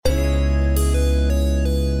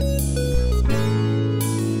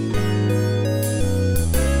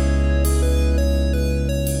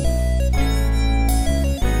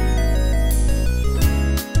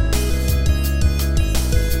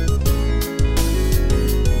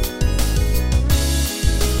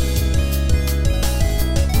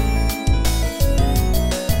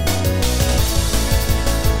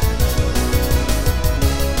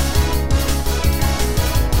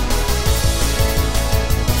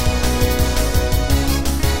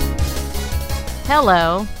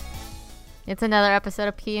Hello. It's another episode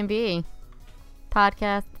of P&B,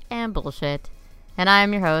 podcast and bullshit. And I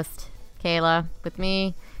am your host, Kayla. With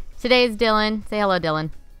me today is Dylan. Say hello, Dylan.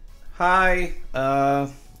 Hi. I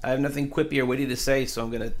have nothing quippy or witty to say, so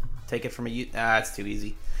I'm going to take it from a... it's too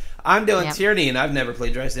easy. I'm Dylan Tierney, and I've never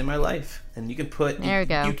plagiarized in my life. And you can put... There we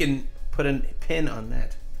go. You can put a pin on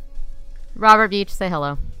that. Robert Beach, say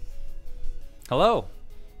hello. Hello.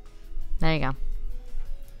 There you go.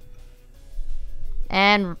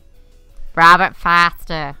 And Robert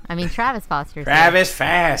Foster. Travis Foster. Travis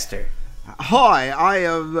Foster. Hi, I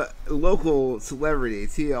am local celebrity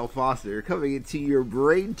T.L. Foster coming into your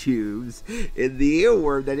brain tubes in the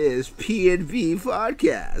earworm that is P&B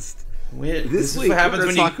Podcast. This week we're going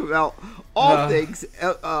to talk about all things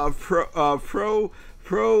pro.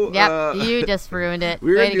 Yep, you just ruined it.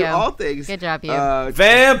 We're going to do all things. Good job, you.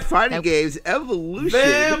 Vamp! Fighting games, Evolution.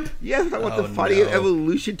 Vamp! Yeah, talking about the Fighting Game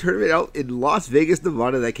Evolution tournament out in Las Vegas,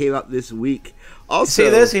 Nevada that came out this week. Also,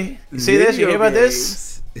 see this? You hear about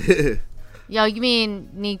this? Yo, you mean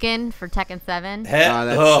Negan for Tekken 7?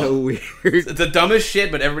 That's so weird. It's the dumbest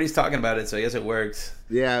shit, but everybody's talking about it, so I guess it works.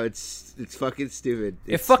 Yeah, it's fucking stupid.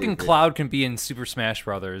 If fucking Cloud can be in Super Smash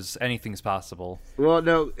Brothers, anything's possible. Well,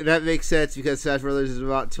 no, that makes sense because Smash Brothers is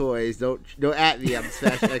about toys. Don't at me. I'm a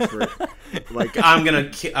Smash expert.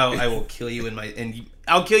 I will kill you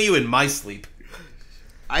I'll kill you in my sleep.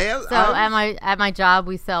 At my job,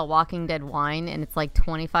 we sell Walking Dead wine, and it's like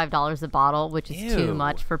 $25 a bottle, which is too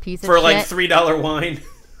much for a piece of shit. For like $3 wine.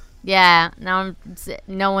 Yeah, no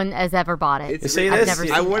one has ever bought it. You see this? Never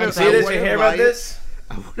You seen hear about this?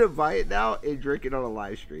 I want to buy it now and drink it on a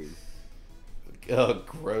live stream. Oh,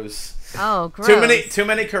 gross. Oh, gross. Too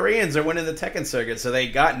many Koreans are winning the Tekken circuit, so they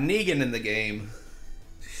got Negan in the game.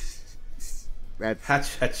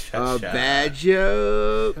 That's a bad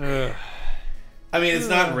joke. It's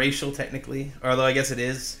not racial technically, although I guess it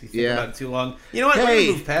is. If you think about it too long. You know what? Hey, we're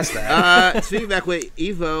gonna move past that. Speaking back with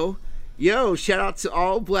Evo, shout out to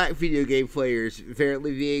all black video game players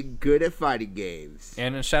apparently being good at fighting games.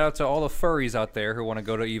 And a shout out to all the furries out there who want to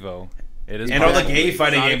go to Evo. It is and all the gay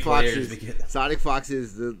fighting game players. Sonic Fox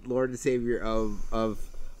is the Lord and Savior of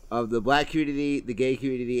the black community, the gay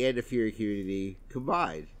community, and the Fury community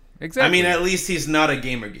combined. Exactly. At least he's not a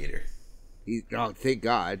Gamergator. Thank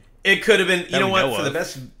God. It could have been,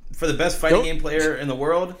 for the best fighting game player in the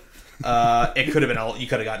world, it could have been you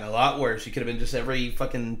could have gotten a lot worse. You could have been just every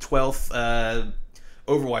fucking 12th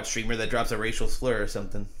Overwatch streamer that drops a racial slur or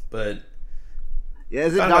something. But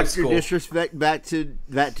isn't Dr. Disrespect back to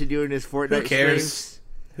doing his Fortnite Who cares? streams?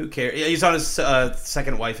 Who cares? Yeah, he's on his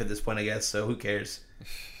second wife at this point, I guess. So who cares?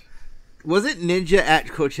 Was it Ninja at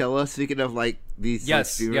Coachella? Speaking of these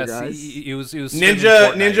streamer guys, he was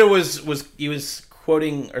Ninja was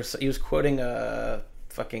quoting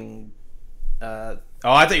fucking. I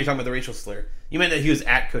thought you were talking about the racial slur. You meant that he was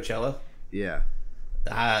at Coachella? Yeah.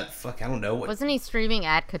 I don't know. Wasn't he streaming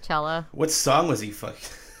at Coachella? What song was he fucking?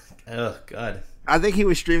 Oh God. I think he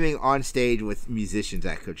was streaming on stage with musicians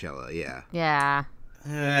at Coachella. Yeah. Yeah.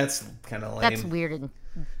 That's kind of lame. That's weird and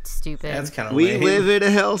stupid. That's kind of lame. We live in a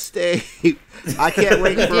hell state. I can't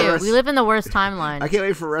wait for we live in the worst timeline. I can't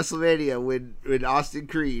wait for WrestleMania when Austin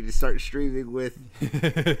Creed starts streaming with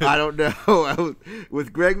I don't know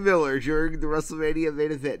with Greg Miller during the WrestleMania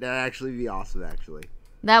main event. That'd actually be awesome. Actually,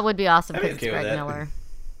 that would be awesome because it's Greg Miller.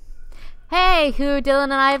 Hey, who Dylan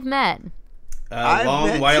and I have met. A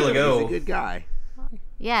long while ago. He's a good guy.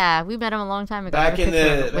 Yeah, we met him a long time ago. Back in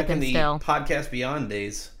the Podcast Beyond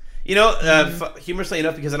days. Humorously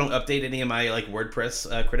enough, because I don't update any of my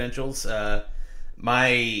WordPress credentials,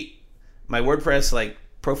 my WordPress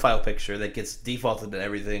profile picture that gets defaulted to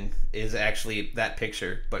everything is actually that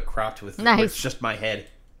picture, but cropped with where it's just my head.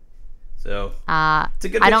 So it's a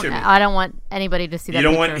good picture. I don't want anybody to see that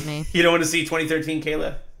picture of me. You don't want to see 2013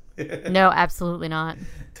 Kayla? No, absolutely not.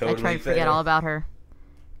 Totally I try to forget all about her.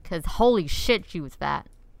 Because holy shit, she was fat.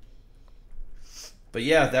 But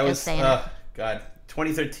yeah, that was, God,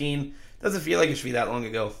 2013 doesn't feel like it should be that long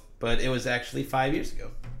ago, but it was actually 5 years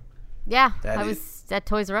ago. Yeah, I was at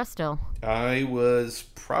Toys R Us still. I was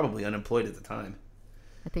probably unemployed at the time.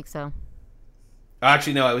 I think so.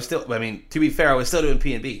 Actually, no, I was still, to be fair, I was still doing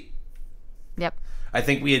P&B. Yep. I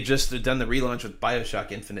think we had just done the relaunch with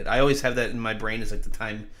BioShock Infinite. I always have that in my brain as the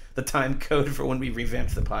time code for when we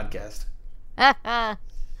revamped the podcast.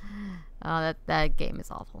 Oh, that game is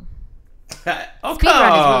awful. Oh, Speedrun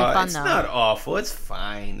is really fun, it's though. not awful. It's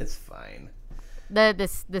fine. It's fine. The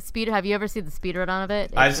speed. Have you ever seen the speedrun of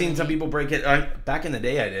it? I've seen some people break it. Back in the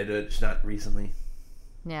day, I did it. Just not recently.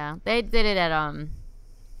 Yeah, they did it at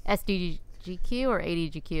SDGQ or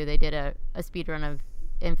ADGQ. They did a speedrun of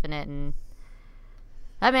Infinite, and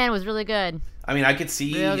That man was really good. I mean, I could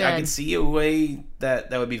see a way that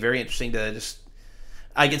would be very interesting to just.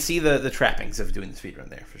 I could see the trappings of doing the speedrun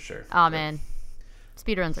there for sure. Oh man,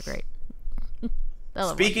 speedruns are great.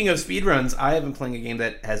 Speaking of speedruns, I have been playing a game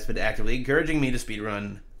that has been actively encouraging me to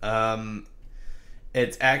speedrun.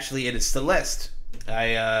 It is Celeste. I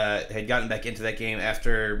had gotten back into that game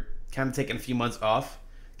after kind of taking a few months off.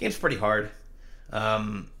 The game's pretty hard,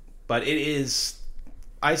 but it is.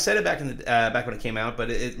 I said it back when it came out, but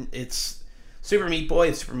it's Super Meat Boy.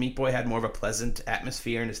 And Super Meat Boy had more of a pleasant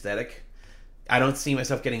atmosphere and aesthetic. I don't see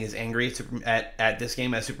myself getting as angry at this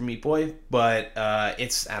game as Super Meat Boy, but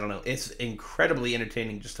it's incredibly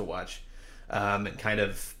entertaining just to watch, and kind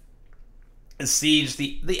of siege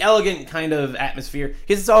the elegant kind of atmosphere,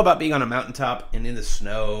 because it's all about being on a mountaintop and in the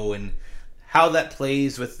snow, and how that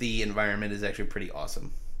plays with the environment is actually pretty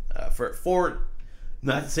awesome. For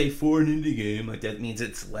not to say for an indie game, like that means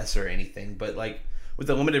it's less or anything, but like with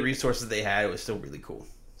the limited resources they had, it was still really cool.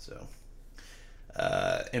 So.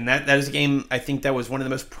 And that is a game I think that was one of the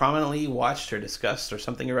most prominently watched or discussed or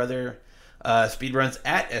something or other speedruns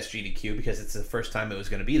at SGDQ, because it's the first time it was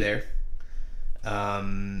going to be there.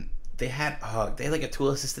 They had like a tool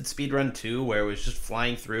assisted speedrun too, where it was just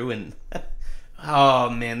flying through, and oh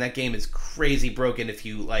man, that game is crazy broken if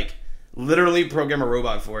you like literally program a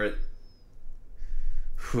robot for it.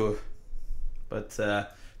 Whew. But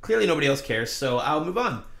clearly nobody else cares, so I'll move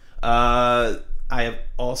on. I have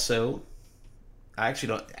also. I actually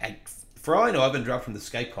don't. For all I know, I've been dropped from the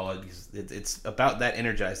Skype call because it's about that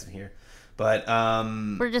energized in here. But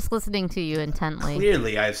we're just listening to you intently.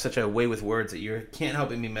 Clearly, I have such a way with words that you can't help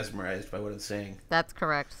but be mesmerized by what I'm saying. That's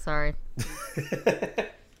correct. Sorry.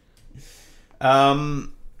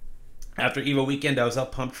 After EVO Weekend, I was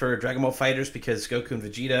up pumped for Dragon Ball FighterZ because Goku and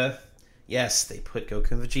Vegeta. Yes, they put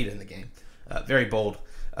Goku and Vegeta in the game. Very bold.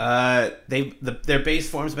 Their base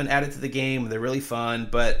forms have been added to the game. They're really fun,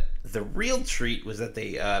 but the real treat was that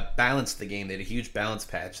they balanced the game. They had a huge balance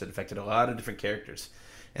patch that affected a lot of different characters.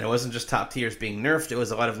 And it wasn't just top tiers being nerfed, it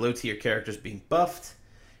was a lot of low tier characters being buffed.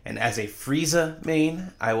 And as a Frieza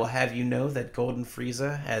main, I will have you know that Golden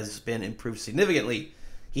Frieza has been improved significantly.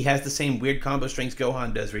 He has the same weird combo strings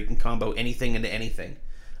Gohan does, where you can combo anything into anything.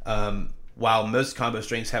 While most combo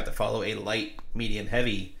strings have to follow a light, medium,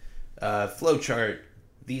 heavy flowchart,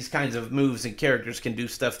 these kinds of moves and characters can do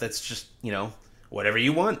stuff that's just, whatever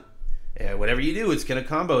you want. Whatever you do, it's going to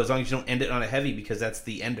combo as long as you don't end it on a heavy, because that's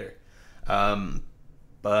the ender.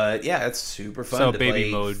 But yeah, it's super fun to play. So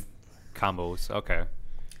baby mode combos, okay.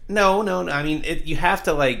 No, I mean, you have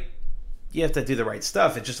to do the right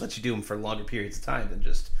stuff. It just lets you do them for longer periods of time than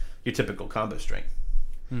just your typical combo string.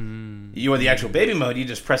 You want the actual baby mode, you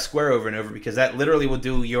just press square over and over, because that literally will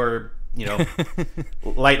do your,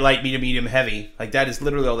 light, medium, heavy. Like, that is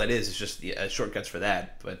literally all that is. It's just shortcuts for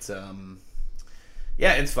that. But,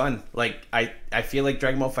 yeah, it's fun. Like, I feel like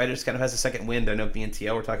Dragon Ball FighterZ kind of has a second wind. I know me and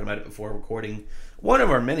TL were talking about it before recording one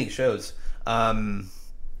of our many shows. Like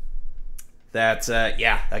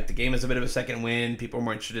the game is a bit of a second wind. People are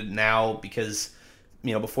more interested now because,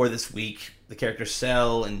 before this week, the characters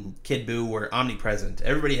Cell and Kid Buu were omnipresent.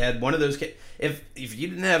 Everybody had one of those. If you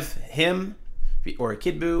didn't have him or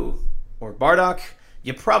Kid Buu or Bardock,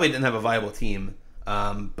 you probably didn't have a viable team.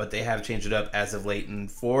 But they have changed it up as of late,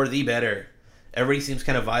 and for the better. Everybody seems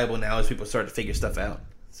kind of viable now as people start to figure stuff out.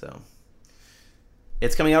 So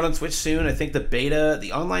it's coming out on Switch soon. I think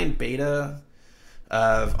the online beta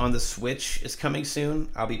on the Switch is coming soon.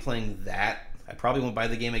 I'll be playing that. I probably won't buy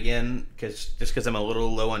the game again because I'm a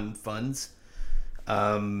little low on funds.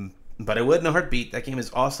 But I would in a heartbeat. That game is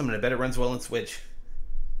awesome, and I bet it runs well on Switch.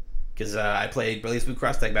 Because I played Blaze Blue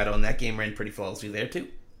Cross Tag Battle, and that game ran pretty flawlessly there too.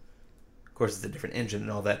 Of course, it's a different engine and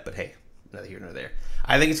all that, but hey, neither here nor there.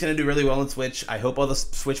 I think it's going to do really well on Switch. I hope all the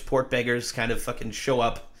Switch port beggars kind of fucking show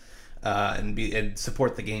up and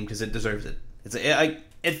support the game, because it deserves it.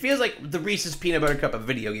 It feels like the Reese's Peanut Butter Cup of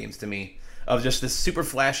video games to me, of just this super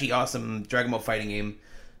flashy, awesome Dragon Ball fighting game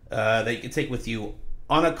that you can take with you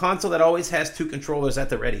on a console that always has 2 controllers at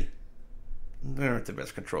the ready. They aren't the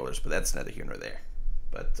best controllers, but that's neither here nor there.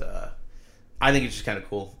 But I think it's just kind of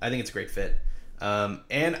cool. I think it's a great fit.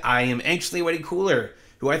 And I am anxiously awaiting Cooler,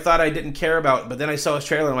 who I thought I didn't care about, but then I saw his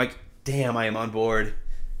trailer and I'm like, damn, I am on board.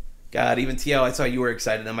 God, even TL, I saw you were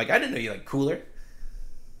excited. I'm like, I didn't know you liked Cooler.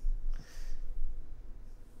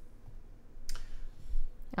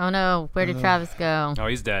 Oh no, where did Travis go? Oh,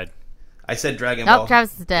 he's dead. I said Dragon Ball. Nope,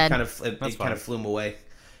 Travis is dead. It kind of flew him away.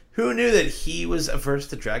 Who knew that he was averse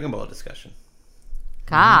to Dragon Ball discussion?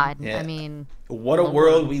 God, Yeah. I mean... What a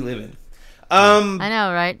world we live in. I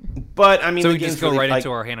know, right? But, I mean... So the we game's just go really, right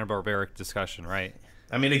into our Hanna-Barbera discussion, right?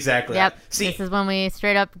 I mean, exactly. Yep. See, this is when we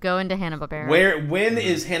straight up go into Hanna-Barbera. When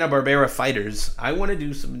is Hanna-Barbera Fighters? I want to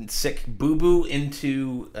do some sick boo-boo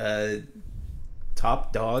into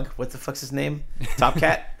Top Dog. What the fuck's his name? Top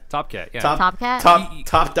Cat? Top Cat, yeah. Top Cat?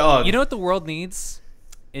 Top Dog. You know what the world needs?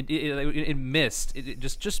 It missed. It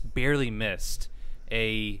just barely missed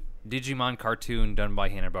a Digimon cartoon done by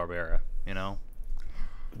Hanna-Barbera, you know?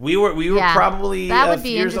 We were probably that would be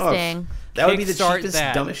years interesting. Off. That would be the Kickstart cheapest,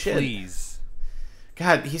 that, dumbest shit. Please.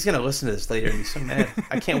 God, he's going to listen to this later and be so mad.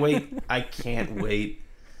 I can't wait.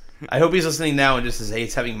 I hope he's listening now and just says, hey,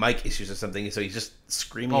 it's having mic issues or something, so he's just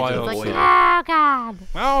screaming into the void. Oh, God.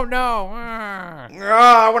 Oh, no.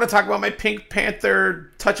 I want to talk about my Pink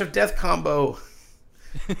Panther Touch of Death combo.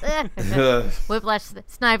 Whiplash,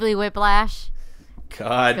 Snively Whiplash.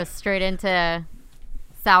 God. Goes straight into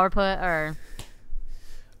Sourpuss or...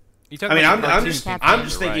 I'm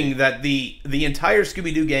just thinking that the entire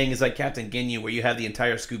Scooby-Doo gang is like Captain Ginyu, where you have the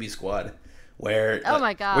entire Scooby Squad, where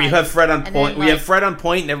my God, where you have Fred on point. Then, we have Fred on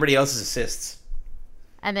point, and everybody else is assists.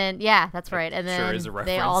 And then that's right. And then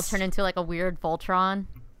they all turn into like a weird Voltron.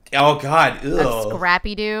 Oh God,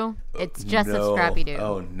 Scrappy-Doo. It's just a Scrappy-Doo.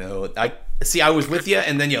 Oh no, I was with you,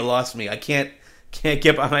 and then you lost me. I can't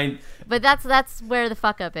get behind. But that's where the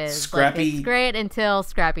fuck up is. Scrappy. Like, it's great until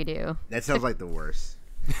Scrappy-Doo. That sounds like the worst.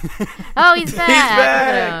 Oh, he's back. He's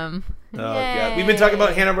back. Oh God, we've been talking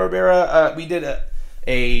about Hanna-Barbera. We did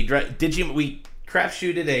a Digimon. We craft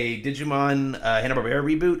shooted a Digimon Hanna-Barbera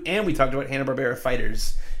reboot, and we talked about Hanna-Barbera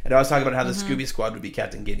Fighters. And I was talking about how the Scooby Squad would be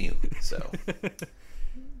Captain Ginyu. So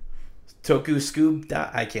Toku Scoob.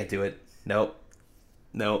 I can't do it. Nope.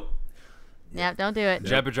 Yeah, don't do it.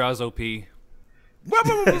 Jabberjaw's OP. He's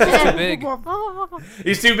too big.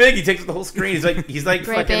 He's too big. He takes up the whole screen. He's like Great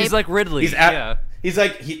fucking. babe. He's like Ridley. He's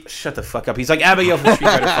like shut the fuck up. He's like Abigail from Street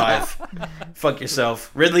Fighter 5. Fuck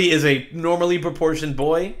yourself. Ridley is a normally proportioned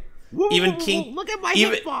boy. Even King. Look at my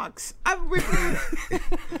hitbox. I'm Ridley.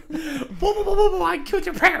 I killed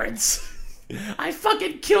your parents. I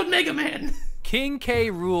fucking killed Mega Man. King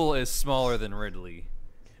K. Rool is smaller than Ridley.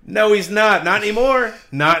 No, he's not. Not anymore.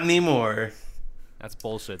 Not anymore. That's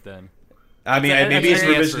bullshit then. I mean, maybe it's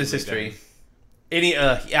revisionist Ridley,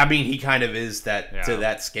 history. I mean, he kind of is that to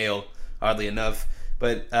that scale, oddly enough.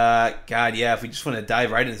 But God, yeah, if we just want to dive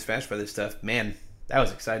right into Smash Brothers stuff, man, that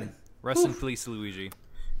was exciting. Rest in peace, Luigi.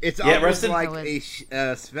 It's almost like a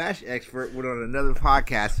Smash expert went on another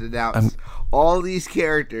podcast and announced all these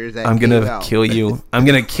characters that I'm gonna kill you. I'm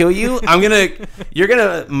gonna kill you. You're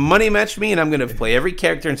gonna money match me, and I'm gonna play every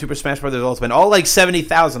character in Super Smash Brothers Ultimate, all like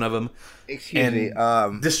 70,000 of them. Excuse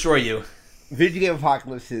me. Destroy you. Video Game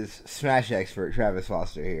Apocalypse's Smash expert Travis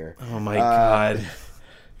Foster here. Oh my God.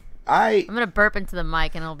 I'm gonna burp into the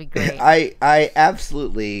mic, and it'll be great. I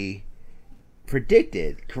absolutely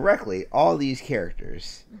predicted correctly all these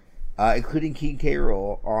characters, including King K.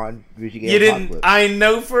 Rool on Video Game Apocalypse. Didn't. I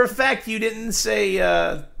know for a fact you didn't say.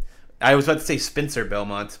 I was about to say Spencer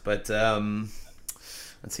Belmont, but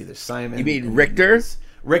let's see. There's Simon. You mean Richter?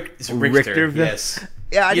 Richter. Yes.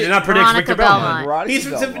 Yeah, you did not predict Veronica Richter Belmont. He's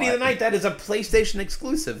from Belmont. Symphony of the Night. That is a PlayStation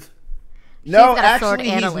exclusive. No, got a sword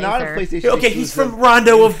actually, and he's a not a laser. PlayStation. Okay, he's from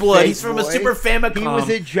Rondo of Blood. He's from a Super Famicom. He was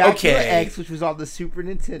in Dracula X, which was on the Super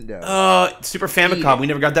Nintendo. Super Famicom. We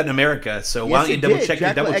never got that in America, so why don't you double check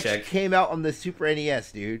your double check? X came out on the Super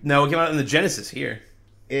NES, dude. No, it came out on the Genesis here.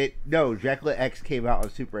 Dracula X came out on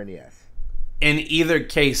Super NES. In either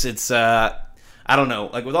case, it's I don't know,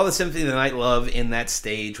 like with all the Symphony of the Night love in that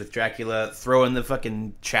stage with Dracula throwing the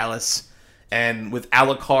fucking chalice. And with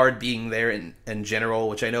Alucard being there in general,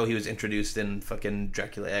 which I know he was introduced in fucking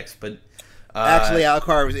Dracula X, but... actually,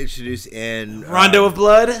 Alucard was introduced in... Rondo of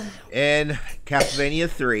Blood? In Castlevania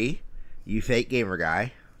 3, you fake gamer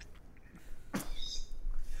guy.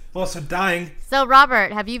 Well, so dying. So,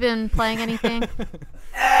 Robert, have you been playing anything?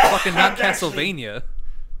 Fucking not Castlevania.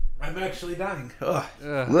 I'm actually dying.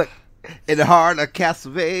 Look. In the heart of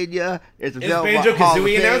Castlevania, there's a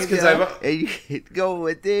Banjo-Kazooie announced? And you can go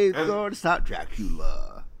with Dave's going to stop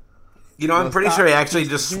Dracula. You know, I'm pretty sure I actually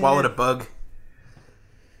just swallowed a bug.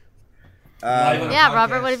 Yeah,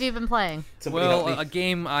 Robert, what have you been playing? Well, a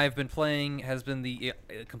game I've been playing has been the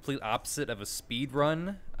complete opposite of a speed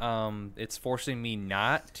run. It's forcing me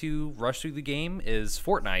not to rush through the game. Is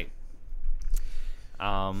Fortnite.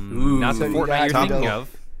 Not the Fortnite you're thinking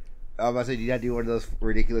of. I was about to say, do you not do one of those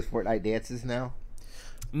ridiculous Fortnite dances now?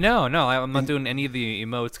 No, I'm not doing any of the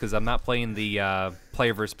emotes because I'm not playing the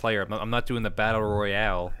player versus player. I'm not doing the battle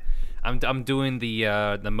royale. I'm doing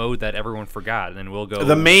the mode that everyone forgot, and then we'll go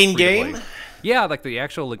the main game. Yeah, like the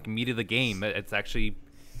actual meat of the game. It's actually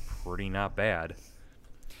pretty not bad.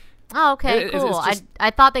 Oh, okay, cool. Just...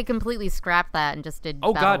 I thought they completely scrapped that and just did.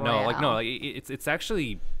 Oh Battle God, no! Royale. Like no, it's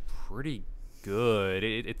actually pretty good.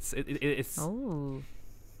 It's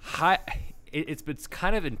high. It's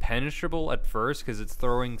kind of impenetrable at first because it's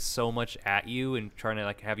throwing so much at you and trying to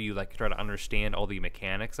like have you like try to understand all the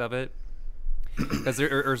mechanics of it. Because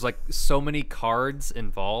there's like so many cards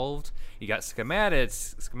involved. You got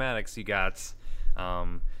schematics. You got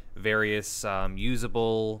various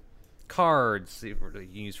usable cards you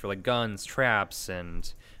use for like guns, traps,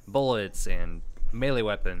 and bullets, and melee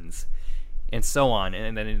weapons, and so on.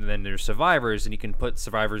 And then there's survivors, and you can put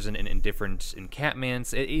survivors in different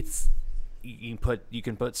encampments. You can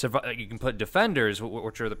put defenders,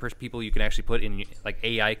 which are the people you can actually put in like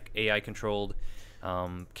AI controlled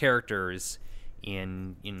characters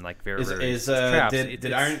in like various traps.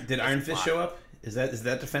 Did Iron Fist show up? Is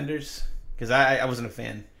that defenders? Because I wasn't a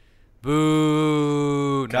fan.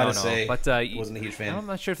 Boo! Gotta say, but wasn't a huge fan. I'm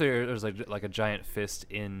not sure if there was like a giant fist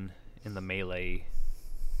in the melee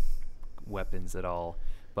weapons at all.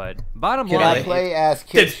 But bottom line, I play as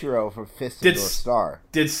Kenshiro from Fist of North Star?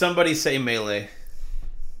 Did somebody say melee?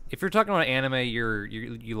 If you're talking about anime,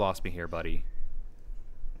 you lost me here, buddy.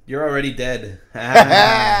 You're already dead. That's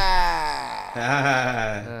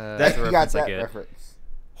a reference I get.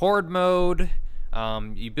 Horde mode.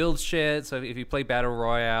 You build shit. So if you play Battle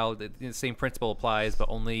Royale, the same principle applies, but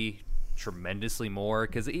only tremendously more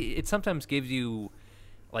because it sometimes gives you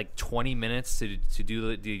like 20 minutes to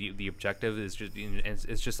do the objective.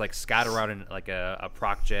 It's just like scatter around in like a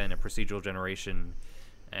proc gen, a procedural generation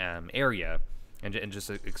area, and just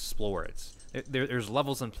explore it. There's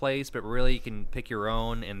levels in place, but really you can pick your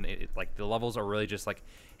own, and like the levels are really just like,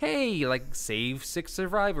 hey, like save 6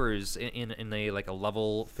 survivors in a like a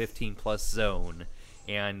level 15 plus zone,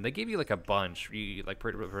 and they give you like a bunch. You like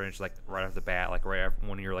pretty much like right off the bat, like right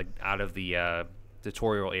when you're like out of the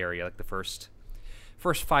tutorial area, like the first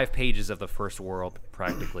 5 pages of the first world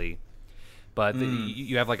practically. But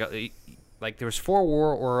you have like there's 4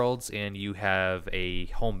 worlds, and you have a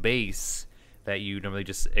home base that you normally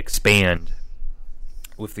just expand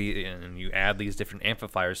with and you add these different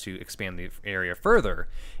amplifiers to expand the area further.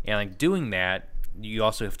 And like doing that, you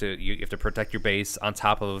also have to protect your base on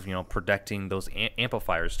top of protecting those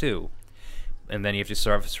amplifiers too. And then you have to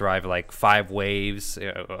survive like 5 waves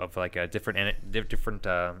of like different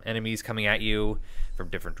enemies coming at you from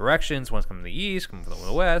different directions. One's coming from the east, coming from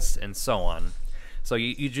the west, and so on. So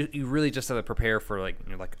you really just have to prepare for like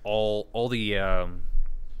all the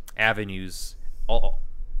avenues, all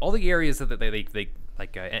the areas that they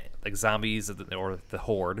like zombies or the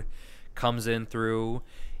Horde comes in through.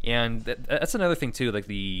 And that's another thing too, like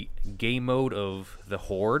the game mode of the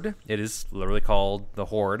Horde. It is literally called the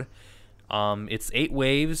Horde. It's 8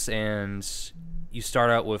 waves, and you start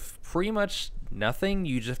out with pretty much nothing.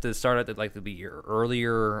 You just have to start at like the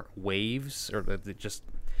earlier waves, or just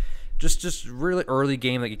really early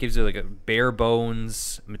game. Like it gives you like a bare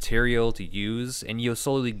bones material to use, and you'll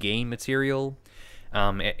slowly gain material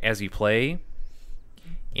as you play.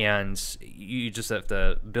 And you just have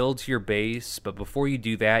to build to your base, but before you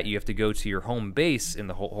do that, you have to go to your home base in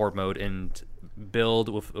the Horde mode and build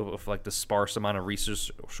with like the sparse amount of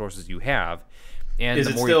resources you have. And is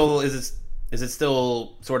it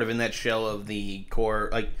still sort of in that shell of the core?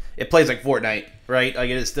 Like it plays like Fortnite, right? Like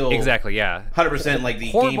it is still exactly, yeah, 100% like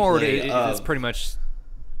the Horde mode is pretty much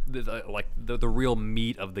the real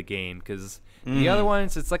meat of the game, because the other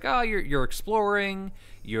ones, it's like, oh, you're exploring,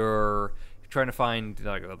 you're trying to find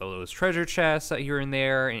like those treasure chests that here and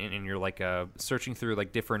there, and you're like searching through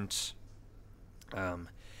like different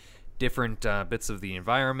bits of the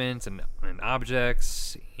environment and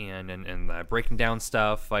objects and breaking down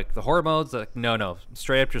stuff. Like the Horde mode's like no,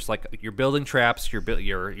 straight up just like you're building traps,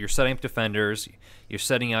 you're setting up defenders, you're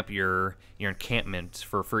setting up your encampment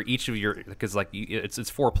for each of your, because like it's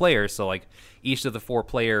 4 players, so like each of the 4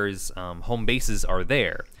 players home bases are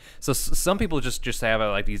there. So some people just have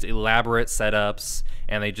like these elaborate setups,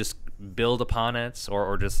 and they just build upon it,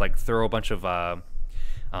 or just like throw a bunch of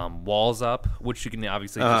walls up, which you can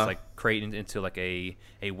obviously just like create into like a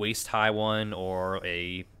waist high one, or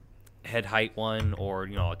a head height one, or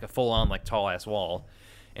like a full on like tall ass wall,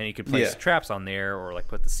 and you can place traps on there, or like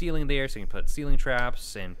put the ceiling there, so you can put ceiling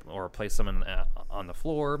traps, or place them on the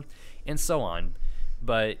floor, and so on.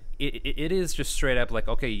 But it is just straight up like,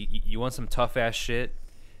 okay, you want some tough ass shit.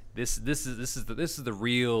 This is the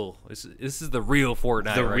real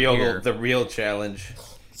Fortnite, the real challenge.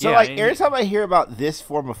 So every time I hear about this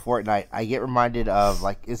form of Fortnite, I get reminded of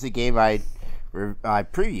like it's a game I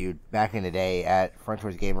previewed back in the day at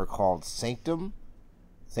Frontiers Gamer called Sanctum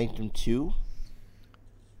 2.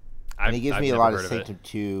 And it gives me a lot of Sanctum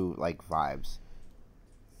 2 like vibes.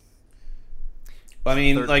 I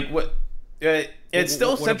mean, like what? It's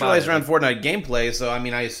still centralized around Fortnite gameplay, so I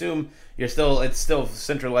mean, I assume it's still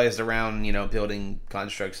centralized around building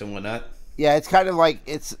constructs and whatnot. Yeah, it's kind of like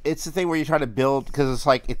it's the thing where you're trying to build because it's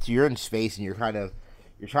like you're in space and you're trying to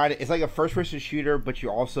it's like a first person shooter, but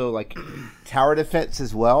you're also like tower defense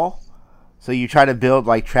as well. So you try to build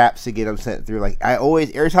like traps to get them sent through. Like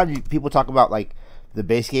every time people talk about like the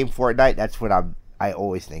base game Fortnite, that's what I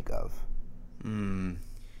always think of.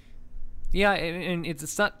 Yeah, and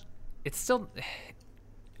it's not. It's still.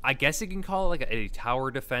 I guess you can call it like a tower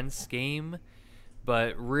defense game,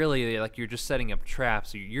 but really, like you're just setting up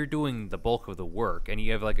traps. You're doing the bulk of the work, and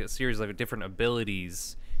you have like a series of different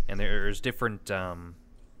abilities, and there's different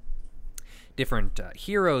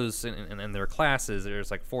heroes and their classes. There's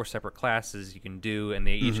like 4 separate classes you can do, and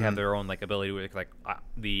they each have their own like ability. Like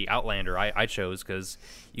the Outlander I chose because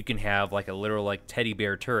you can have like a literal like teddy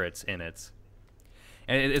bear turrets in it.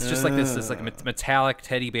 And it's just like this like metallic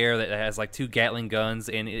teddy bear that has like 2 Gatling guns.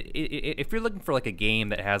 And if you're looking for like a game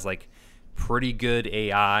that has like pretty good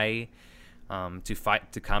AI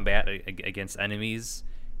to combat against enemies,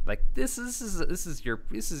 like this is your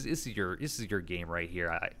game right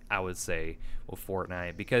here. I would say with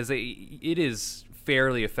Fortnite because it is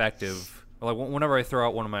fairly effective. Like whenever I throw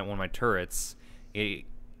out one of my turrets, it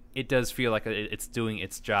does feel like it's doing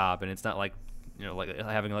its job, and it's not like like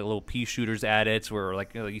having like little pea shooters at it, where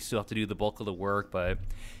like you still have to do the bulk of the work, but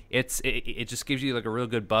it just gives you like a real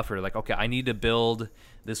good buffer. Like, okay, I need to build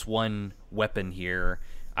this one weapon here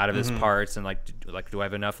out of this parts, and like do I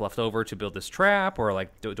have enough left over to build this trap, or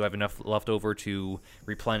like do I have enough left over to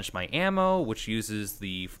replenish my ammo, which uses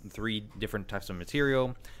the 3 different types of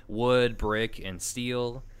material: wood, brick, and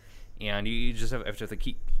steel. And you just have to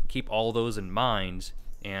keep all those in mind,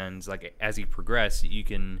 and like as you progress, you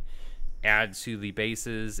can add to the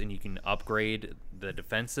bases and you can upgrade the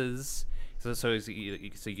defenses. So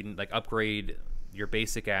you can like upgrade your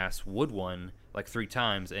basic ass wood one like 3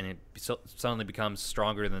 times, and it suddenly becomes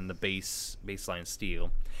stronger than the baseline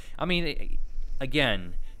steel. I mean,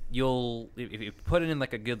 again, if you put it in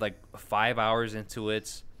like a good like 5 hours into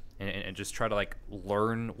it and just try to like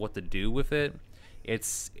learn what to do with it,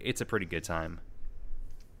 it's a pretty good time.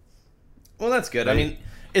 Well, that's good. Right. I mean,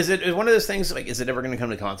 is it one of those things like, is it ever going to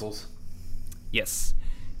come to consoles? Yes.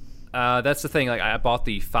 That's the thing. Like, I bought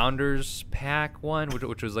the Founders Pack one,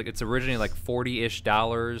 which was like, it's originally like $40-ish,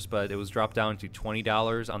 but it was dropped down to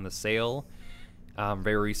 $20 on the sale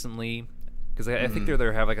very recently. Because I think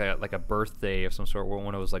they have like a birthday of some sort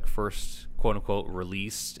when it was like first quote unquote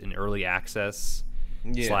released in early access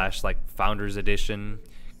 / like Founders Edition.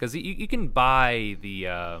 Because you can buy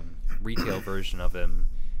the retail version of them,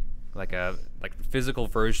 like physical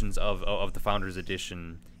versions of the Founders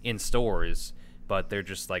Edition in stores, but they're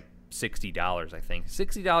just like $60, I think.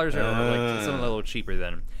 $60 or like something a little cheaper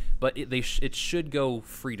then. But it should go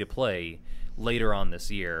free to play later on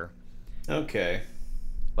this year. Okay.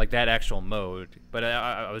 Like that actual mode. But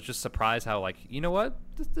I was just surprised how, like, you know what?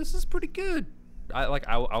 This is pretty good.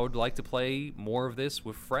 I would like to play more of this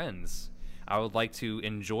with friends. I would like to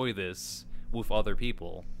enjoy this with other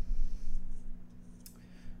people.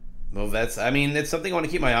 Well, it's something I want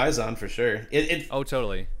to keep my eyes on for sure. Oh,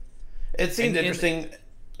 totally. It seemed interesting.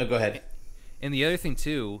 Go ahead. And the other thing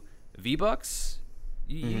too, V-Bucks,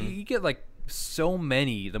 you get like so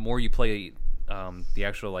many the more you play the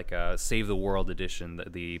actual like Save the World edition,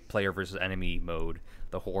 the player versus enemy mode,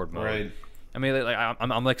 the Horde mode. Right. I mean, like,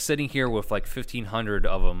 I'm like sitting here with like 1,500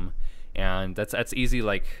 of them, and that's easy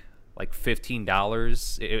like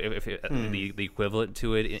 $15 if the equivalent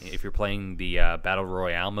to it if you're playing the Battle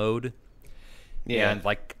Royale mode. Yeah. And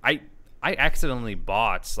like I accidentally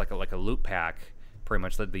bought like a loot pack, pretty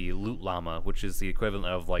much like the Loot Llama, which is the equivalent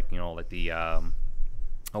of like like the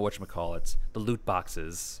whatchamacallit, the loot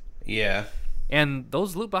boxes. Yeah. And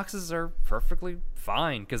those loot boxes are perfectly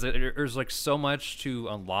fine because there's like so much to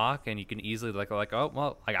unlock, and you can easily like oh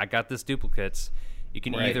well, I got this duplicate. You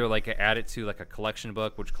can either like add it to like a collection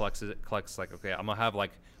book, which collects like, okay, I'm gonna have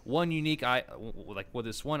like one unique like with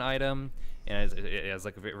this one item, and it has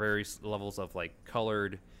like various levels of like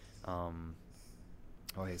colored.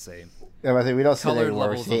 What do you say? Yeah, I think we don't say that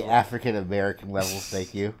anymore. We say African American levels.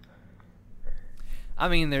 Thank you. I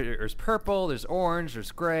mean, there's purple, there's orange,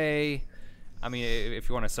 there's gray. I mean, if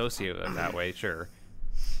you want to associate it that way, sure.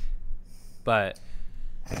 But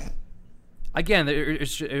again,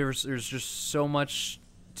 there's just so much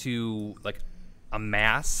to like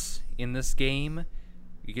amass in this game.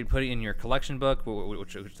 you can put it in your collection book,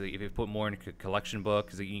 which if you put more in a collection book,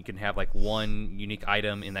 because you can have like one unique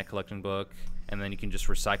item in that collection book, and then you can just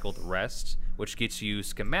recycle the rest, which gets you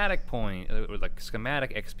schematic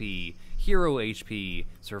schematic XP, hero HP,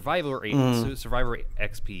 survivor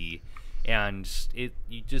XP, and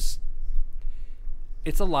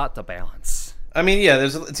it's a lot to balance. I mean, yeah,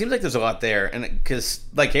 it seems like there's a lot there, and because,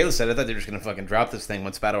 like Kayla said, I thought they were just gonna fucking drop this thing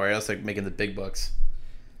once Battle Royale started making the big bucks.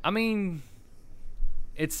 I mean,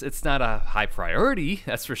 it's not a high priority,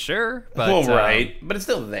 that's for sure. But, well, right, but it's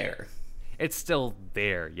still there. It's still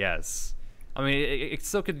there, yes. I mean, it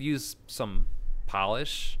still could use some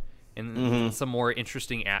polish and some more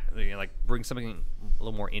interesting, like bring something a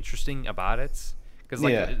little more interesting about it, because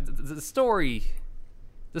like the story.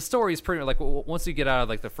 The story is pretty like once you get out of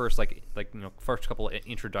like the first first couple of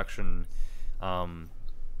introduction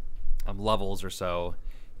levels or so,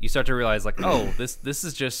 you start to realize like, oh, this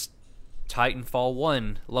is just Titanfall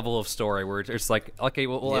 1 level of story where it's like, okay,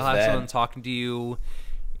 we'll have someone talking to you,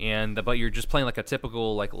 but you're just playing like a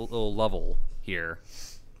typical like little level here,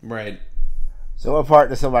 right? So what part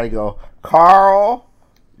does somebody go, Carl?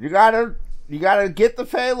 You gotta get the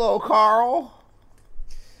payload, Carl.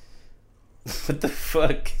 What the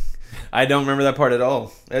fuck? I don't remember that part at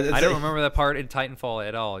all. I don't remember that part in Titanfall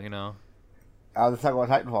at all, you know. I was talking about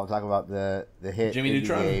Titanfall. I'm talking about the hit Jimmy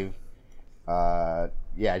Neutron. Gave.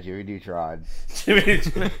 Yeah, Jimmy Neutron. Jimmy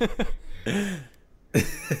Neutron.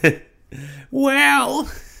 Well,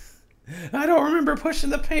 I don't remember pushing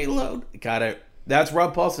the payload. Got it. That's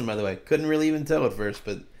Rob Paulson, by the way. Couldn't really even tell at first,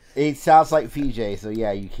 but it sounds like PJ, so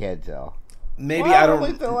yeah, you can tell. Maybe I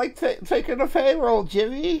don't like taking a payroll,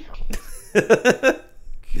 Jimmy.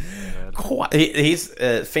 He's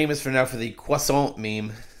famous for the croissant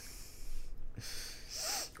meme,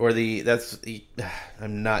 or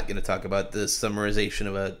I'm not going to talk about the summarization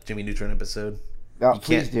of a Jimmy Neutron episode. No,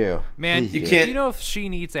 please do. Man, you can't. You know if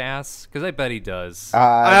Sheen eats ass? Because I bet he does. He's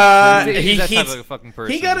that type of a fucking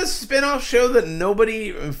person. He got a spin-off show that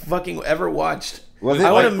nobody fucking ever watched. Was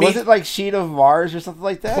it like Sheen of Mars or something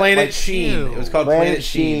like that? Planet Sheen. It was called Planet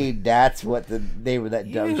Sheen. That's what the name of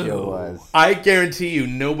that dumb show was. I guarantee you,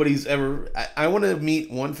 nobody's ever. I want to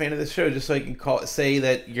meet one fan of this show just so I can say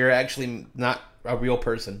that you're actually not a real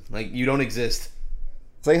person. Like, you don't exist.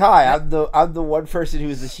 It's like, hi, I'm the one person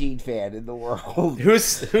who's a Sheen fan in the world. Who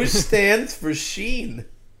stands for Sheen?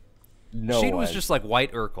 No Sheen one. was just like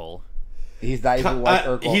White Urkel. He's not even White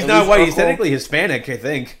Urkel. He's not white. He's technically Hispanic, I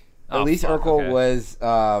think. At least Urkel was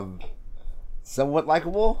somewhat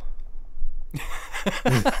likable.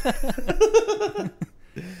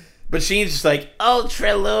 But Sheen's just like,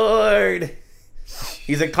 Ultra Lord.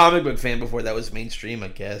 He's a comic book fan before that was mainstream, I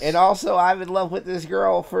guess. And also, I'm in love with this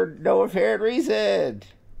girl for no apparent reason.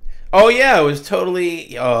 Oh, yeah, it was totally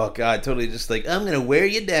just like, I'm going to wear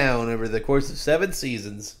you down over the course of 7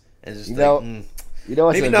 seasons. And just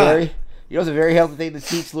it's a very healthy thing to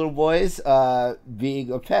teach little boys,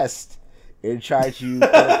 being a pest and try to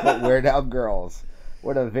quote, wear down girls.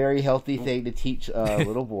 What a very healthy thing to teach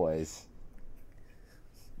little boys.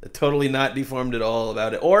 Totally not deformed at all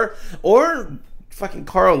about it. Or fucking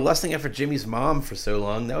Carl lusting after Jimmy's mom for so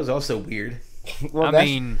long. That was also weird. Well,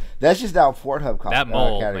 that's just now Pornhub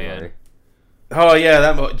category. Man. Oh, yeah,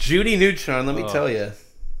 that mole. Judy Neutron, let me tell you.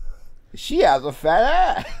 She has a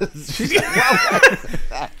fat ass.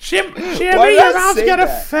 Jimmy, your mom's got a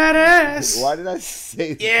fat ass. Why did I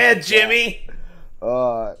say that? Yeah, Jimmy.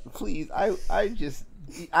 Please,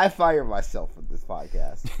 I fire myself with this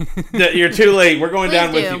podcast. You're too late. We're going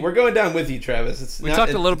down with you. We're going down with you, Travis. We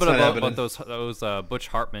talked a little bit about those Butch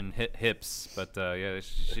Hartman hips, but yeah,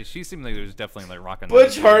 she seemed like it was definitely like rocking.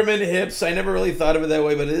 Butch Hartman hips. I never really thought of it that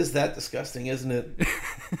way, but it is that disgusting, isn't it?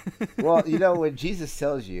 Well, when Jesus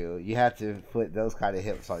tells you have to put those kind of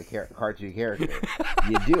hips on a cartoon character,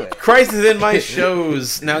 you do it. Christ is in my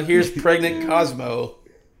shows. Now here's pregnant Cosmo.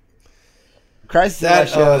 Christ is in my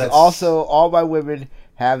shows. Also, all my women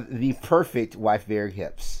have the perfect wife-bearing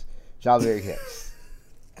hips. Child-bearing hips.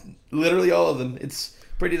 Literally all of them. It's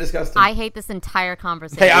pretty disgusting. I hate this entire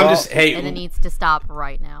conversation. And it needs to stop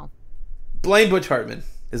right now. Blame Butch Hartman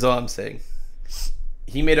is all I'm saying.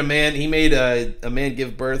 He made a man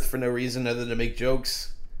give birth for no reason other than to make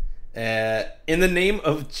jokes. In the name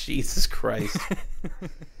of Jesus Christ.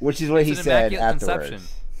 Which is what he said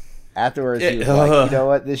afterwards. Afterwards, he was like, you know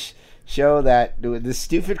what? This show this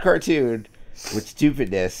stupid cartoon with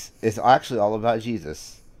stupidness is actually all about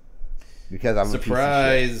Jesus. Because I'm a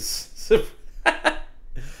piece of shit.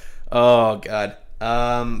 Oh, God.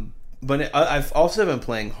 But I've also been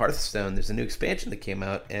playing Hearthstone. There's a new expansion that came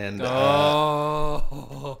out, and I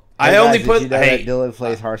I only put. Did you know that Dylan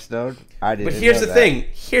plays Hearthstone? I didn't. But here's the thing.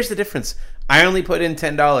 Here's the difference. I only put in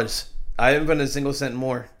 $10. I haven't put in a single cent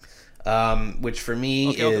more, which for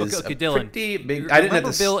me is okay, Dylan, pretty big. I didn't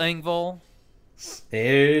have to. Bill Engvall.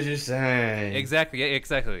 Here's your sign. Exactly.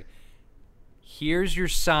 Exactly. Here's your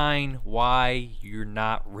sign why you're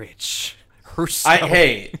not rich.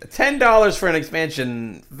 Hey, $10 for an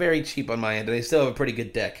expansion, very cheap on my end, and they still have a pretty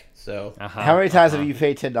good deck. So, how many times have you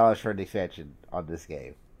paid $10 for an expansion on this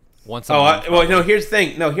game? Once. Well, here's the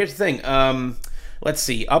thing. Let's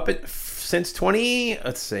see. Since 15,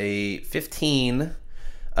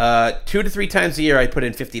 2 to 3 times a year, I put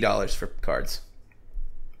in $50 for cards.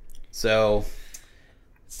 So,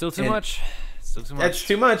 still too much. That's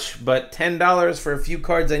too much, but $10 for a few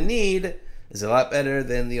cards I need is a lot better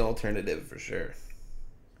than the alternative for sure.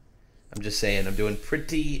 I'm just saying, I'm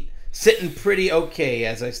sitting pretty okay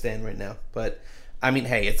as I stand right now. But I mean,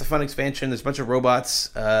 hey, it's a fun expansion. There's a bunch of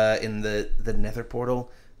robots in the Nether portal.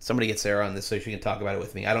 Somebody get Sarah on this so she can talk about it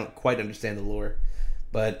with me. I don't quite understand the lore,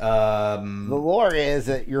 but the lore is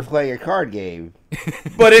that you're playing a card game.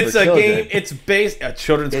 But it's a game. It's based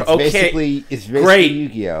children's. It's okay, basically great.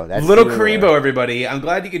 Yu-Gi-Oh. That's Little Karibo, everybody. I'm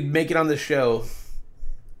glad you could make it on the show.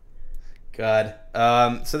 God.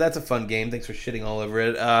 So that's a fun game. Thanks for shitting all over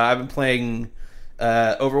it. I've been playing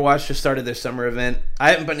Overwatch. Just started their summer event. I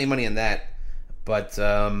haven't put any money in that, but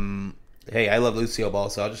hey, I love Lucio Ball,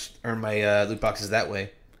 so I'll just earn my loot boxes that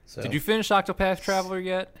way. So. Did you finish Octopath Traveler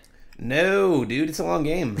yet? No, dude, it's a long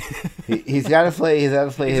game. he's got to play. He's got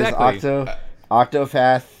to play exactly. his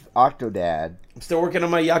Octopath Octodad. I'm still working on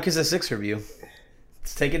my Yakuza 6 review.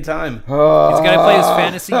 It's taking time. He's got to play his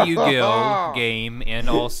Fantasy Yu-Gi-Oh game and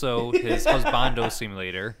also his Husbando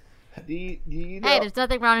simulator. Do you know? Hey, there's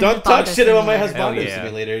nothing wrong with Don't talk shit about my Husbando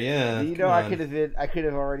simulator. Yeah. Do you know I could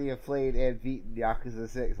have already played and beaten Yakuza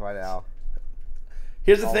 6 by now.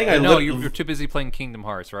 Here's the thing. You're too busy playing Kingdom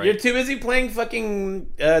Hearts, right? You're too busy playing fucking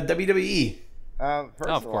WWE. First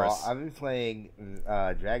of all, I've been playing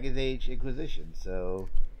Dragon's Age Inquisition, so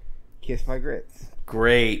kiss my grits.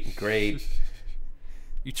 Great.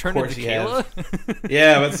 You turned into Kayla?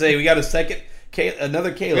 Yeah, let's say we got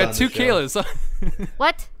another Kayla. We got 2 Kaylas.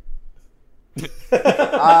 What?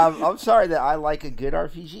 I'm sorry that I like a good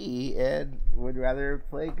RPG and would rather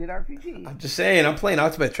play a good RPG. I'm just saying, I'm playing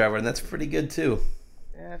Octopath Traveler, and that's pretty good too.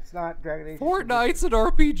 Yeah, it's not Dragon Age. Fortnite's an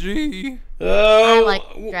RPG. I like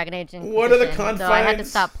Dragon Age Inquisition. What are the confines? So I had to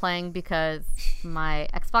stop playing because my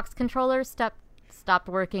Xbox controller stopped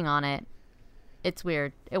working on it. It's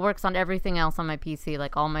weird. It works on everything else on my PC,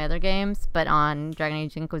 like all my other games, but on Dragon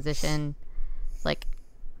Age Inquisition, like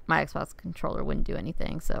my Xbox controller wouldn't do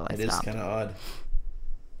anything, so I stopped. It is kind of odd.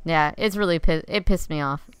 Yeah, it's really it pissed me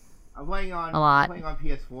off. I'm playing on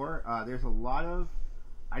PS4. There's a lot of.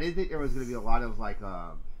 I didn't think there was going to be a lot of like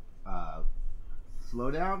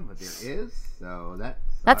slowdown, but there is. So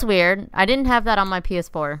that's weird. I didn't have that on my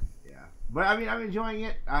PS4. Yeah, but I mean, I'm enjoying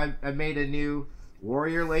it. I made a new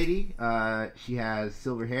warrior lady. She has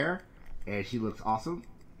silver hair, and she looks awesome.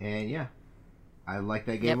 And yeah, I like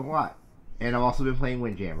that game a lot. And I've also been playing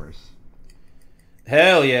Windjammers.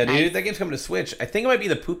 Hell yeah, dude! Nice. That game's coming to Switch. I think it might be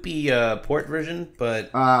the poopy port version, but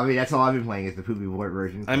I mean that's all I've been playing is the poopy port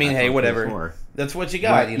version. I mean, hey, whatever. PS4. That's what you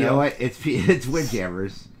got. But, you know what? It's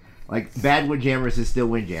Windjammers. Like bad Windjammers is still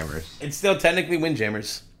Windjammers. It's still technically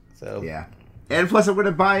Windjammers. So yeah. And plus, I'm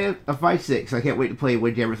gonna buy a fight stick, so I can't wait to play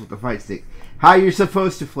Windjammers with the fight stick. How you're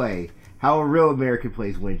supposed to play? How a real American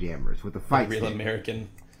plays Windjammers with the fight stick. Real American.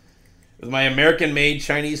 With my American-made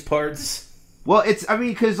Chinese parts. Well,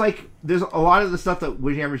 because, like, there's a lot of the stuff that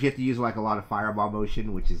Windjammers you have to use, like, a lot of fireball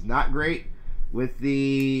motion, which is not great with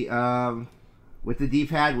the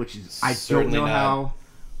D-pad, which is, I don't know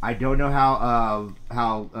how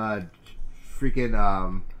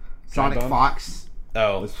freaking Sonic Fox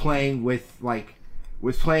was playing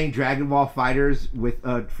Dragon Ball Fighters with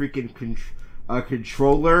a freaking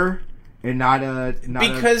controller. And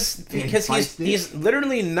because he's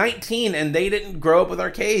literally 19 and they didn't grow up with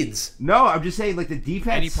arcades. No, I'm just saying like the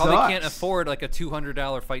D-pad and he probably can't afford like a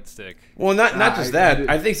 $200 fight stick. Well, not just that.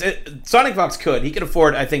 I think Sonic Fox could. He could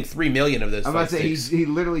afford I think 3 million of those. I'm about to say he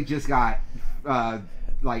literally just got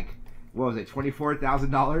like what was it,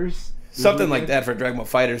 $24,000? Something like that for Dragon Ball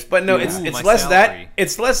Fighters. But no, it's less salary.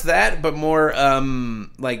 It's less that, but more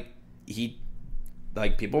like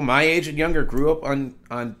people my age and younger grew up on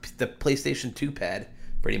the PlayStation 2 pad,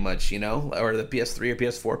 pretty much, or the PS3 or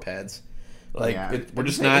PS4 pads. Like we're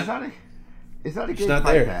just not. It's not a good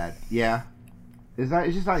fight pad. Yeah, it's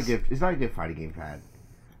just not a good. It's not a good fighting game pad.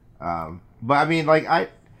 But I mean, like I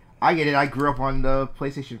get it. I grew up on the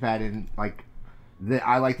PlayStation pad, and like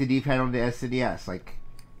I like the D-pad on the SNES. Like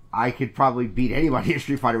I could probably beat anybody in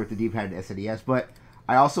Street Fighter with the D-pad and SNES, but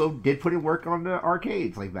I also did put in work on the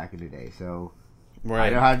arcades like back in the day, so I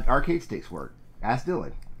know how arcade sticks work. Ask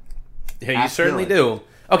Dylan. Yeah, you certainly do.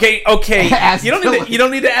 Okay. You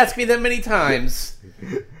don't need to ask me that many times.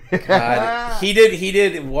 God, he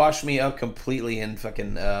did wash me up completely in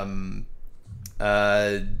fucking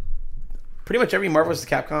pretty much every Marvel vs.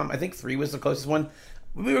 Capcom. I think 3 was the closest one.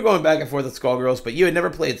 We were going back and forth with Skullgirls, but you had never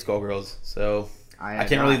played Skullgirls, so I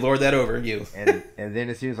can't really lord that over you. And then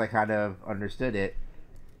as soon as I kind of understood it,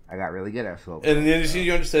 I got really good at Skullgirls. And then as soon as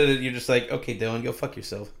you understood it, you're just like, okay, Dylan, go fuck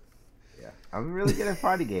yourself. Yeah, I'm really good at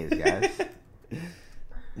fighting games, guys.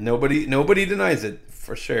 Nobody denies it,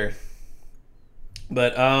 for sure.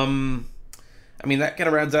 But, I mean, that kind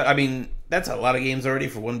of rounds out. I mean, that's a lot of games already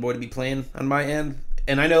for one boy to be playing on my end.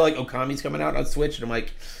 And I know, like, Okami's coming out on Switch, and I'm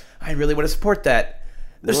like, I really want to support that.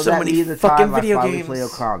 There's so many fucking video games. Play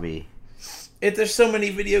Okami? There's so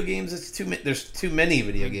many video games. There's too many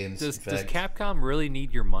video games. Does Capcom really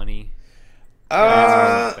need your money?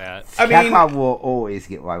 Capcom will always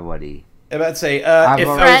get my money. I'm about to say, if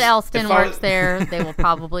Fred Elston works there, they will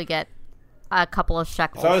probably get a couple of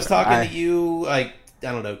shekels. If I was talking to you, like,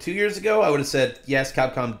 I don't know, 2 years ago, I would have said, yes,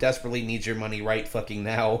 Capcom desperately needs your money right fucking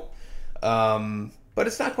now. But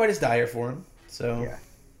it's not quite as dire for him. So yeah.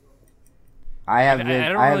 I don't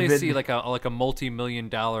really see like a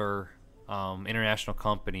multi-million-dollar international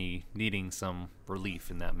company needing some relief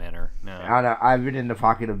in that manner. No, I've been in the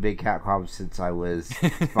pocket of big Capcom since I was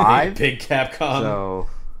 5. Big Capcom. So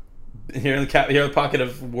you're in the pocket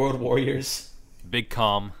of World Warriors. Big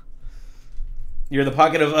Com. You're in the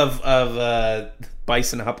pocket of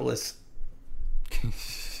Bisonopolis.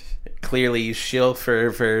 Clearly, you shield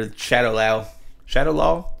for Shadowloo.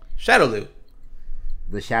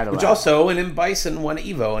 The Shadow. Which also, and in Bison won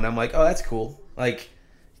Evo, and I'm like, oh, that's cool. Like,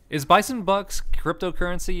 is Bison Bucks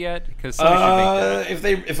cryptocurrency yet? Because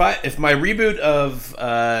if my reboot of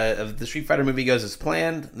the Street Fighter movie goes as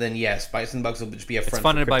planned, then yes, Bison Bucks will just be a front. It's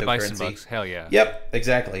funded by Bison Bucks. Hell yeah. Yep,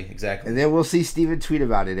 exactly. And then we'll see Steven tweet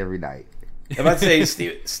about it every night. I'm about to say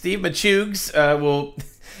Steve Machugs will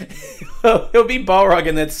he'll be Balrog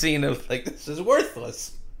in that scene of like, this is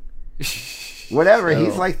worthless. Whatever. So.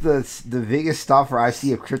 He's like the biggest stopper I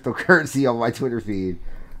see of cryptocurrency on my Twitter feed.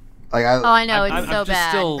 Like I know it's so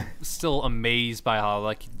bad. I'm just still amazed by how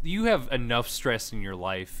like you have enough stress in your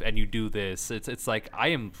life and you do this. It's like I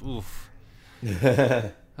am. Oof.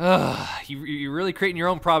 You're really creating your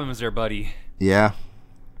own problems there, buddy. Yeah.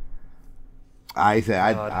 I'm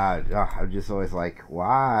just always like,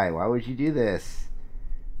 why? Why would you do this?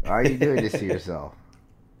 Why are you doing this to yourself?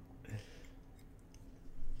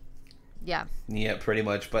 Yeah. Yeah, pretty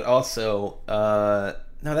much. But also, no,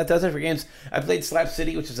 that does it for games. I played Slap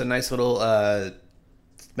City, which is a nice little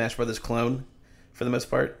Smash Brothers clone, for the most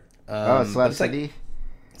part. Slap City. Like,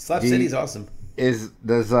 Slap City's awesome. Does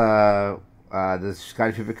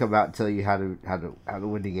Scottie Pippen come out and tell you how to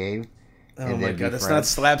win the game? Oh my god, that's not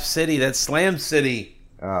Slap City. That's Slam City.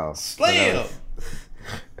 Oh, Slam!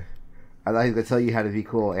 I thought he was gonna tell you how to be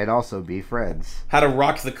cool and also be friends. How to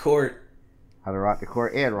rock the court. How to rock the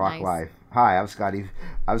court and rock life. Hi, I'm Scottie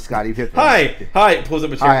Pippen. Hi. Pulls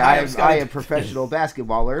up a chair. I am professional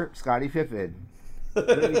basketballer, Scottie Pippen.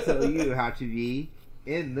 Let me tell you how to be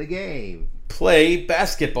in the game. Play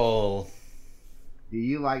basketball. Do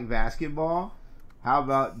you like basketball? How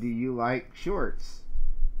about do you like shorts?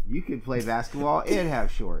 You can play basketball and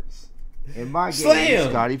have shorts. In my game,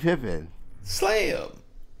 Scottie Pippen. Slam.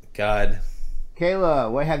 God.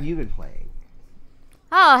 Kayla, what have you been playing?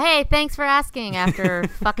 Oh, hey, thanks for asking after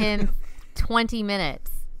fucking 20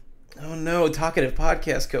 minutes. Oh, no, talkative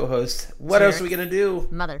podcast co-host. What else are we going to do?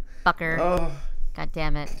 Motherfucker. Oh. God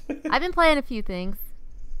damn it. I've been playing a few things.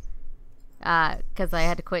 Because I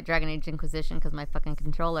had to quit Dragon Age Inquisition because my fucking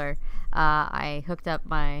controller. I hooked up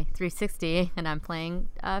my 360 and I'm playing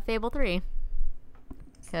Fable 3.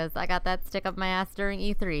 Because I got that stick up my ass during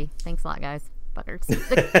E3. Thanks a lot, guys. Fuckers.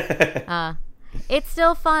 It's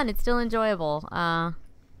still fun. It's still enjoyable.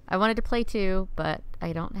 I wanted to play 2, but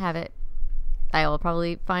I don't have it. I will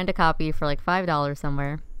probably find a copy for like $5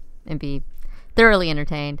 somewhere and be thoroughly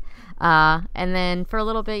entertained. And then for a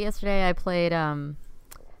little bit yesterday, I played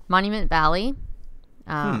Monument Valley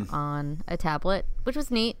on a tablet, which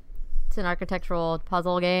was neat. It's an architectural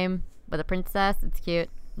puzzle game with a princess. It's cute.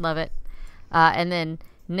 Love it. And then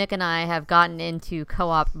Nick and I have gotten into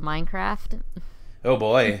co-op Minecraft. Oh,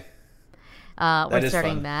 boy. We're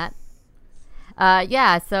starting that.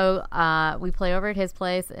 So we play over at his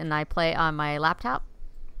place, and I play on my laptop.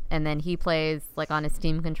 And then he plays like on a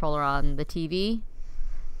Steam controller on the TV.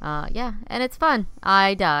 And it's fun.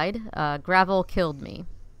 I died. Gravel killed me.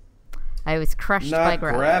 I was crushed by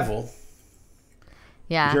gravel.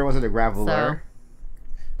 Yeah. You sure it wasn't a graveler?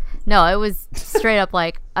 No, it was straight up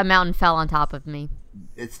like a mountain fell on top of me.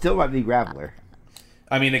 It still might be graveler.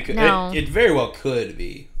 I mean, it very well could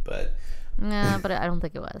be, but... No, but I don't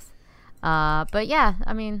think it was. But yeah,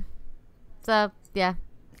 I mean, so yeah,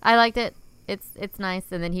 I liked it. It's nice.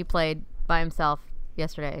 And then he played by himself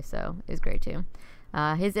yesterday, so it was great too.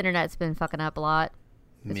 His internet's been fucking up a lot.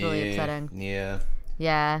 It's really upsetting. Yeah.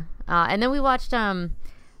 Yeah. And then we watched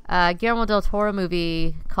Guillermo del Toro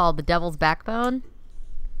movie called The Devil's Backbone.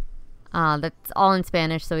 That's all in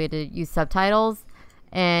Spanish, so we had to use subtitles.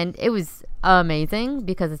 And it was amazing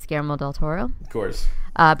because it's Guillermo del Toro. Of course.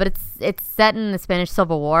 But it's set in the Spanish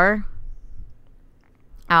Civil War.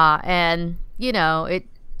 And, you know,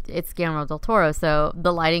 it's Guillermo del Toro, so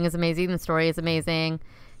the lighting is amazing, the story is amazing.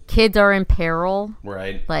 Kids are in peril.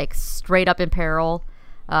 Right. Like, straight up in peril.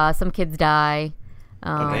 Some kids die.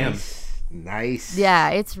 Damn. Nice. Yeah,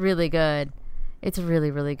 it's really good. It's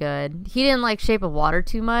really, really good. He didn't like Shape of Water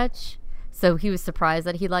too much, so he was surprised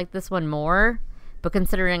that he liked this one more. But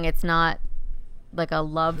considering it's not like a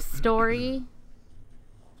love story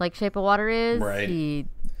like Shape of Water is, right. He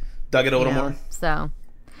dug it a little more. So,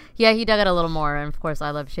 yeah, he dug it a little more. And of course,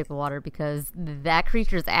 I love Shape of Water because that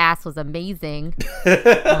creature's ass was amazing.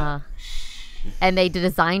 And they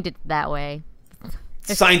designed it that way.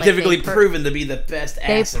 Scientifically proven to be the best ass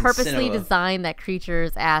in cinema. They purposely designed that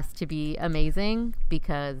creature's ass to be amazing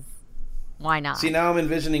because why not? See, now I'm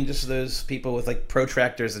envisioning just those people with like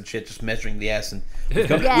protractors and shit just measuring the ass, and we've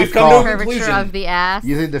come to a conclusion of the ass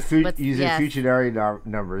using Fuchinari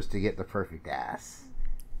numbers to get the perfect ass.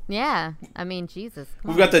 Yeah, I mean, Jesus.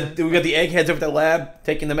 We've got the eggheads over at the lab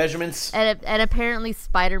taking the measurements. And apparently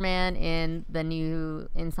Spider-Man in the new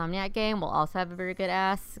Insomniac game will also have a very good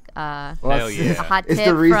ass. Hell yeah. A hot tip it's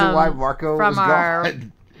the reason why Marco was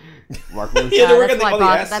gone. Marco was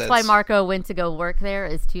that's why Marco went to go work there,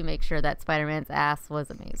 is to make sure that Spider-Man's ass was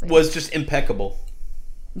amazing. Was just impeccable.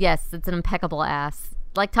 Yes, it's an impeccable ass.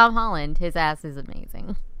 Like Tom Holland, his ass is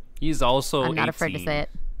amazing. He's also I'm not 18. afraid to say it.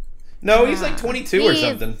 No, he's like 22 or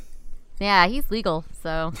something. Yeah, he's legal,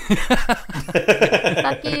 so.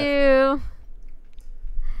 Fuck you.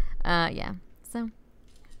 Yeah. So,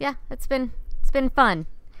 yeah, it's been fun.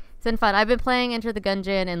 It's been fun. I've been playing Enter the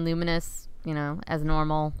Gungeon and Luminous, you know, as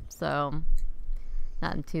normal, so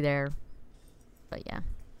nothing too there. But yeah.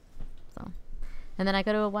 So, and then I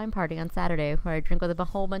go to a wine party on Saturday where I drink with a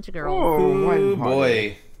whole bunch of girls. Oh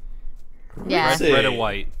boy. Yeah. Red and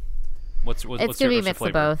white. What's it's gonna be a mix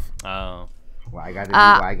of both. Oh. Well, I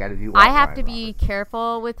gotta do. I have to be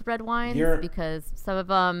careful with red wines because some of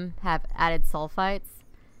them have added sulfites,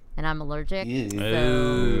 and I'm allergic.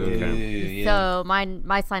 So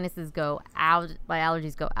my sinuses go out, my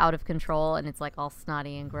allergies go out of control, and it's like all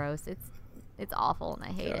snotty and gross. It's awful, and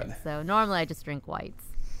I hate it. So normally I just drink whites.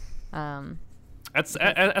 That's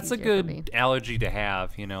a good allergy to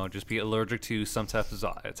have. You know, just be allergic to some types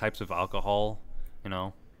of alcohol. You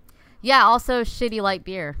know. Yeah, also shitty light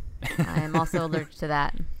beer. I am also allergic to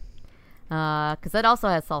that. Because that also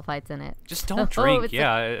has sulfites in it. Just don't drink.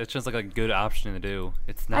 It's just like a good option to do.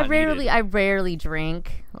 It's not needed. I rarely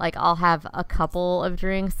drink. Like, I'll have a couple of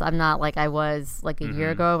drinks. I'm not like I was like a year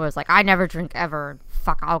ago where I was like, I never drink ever.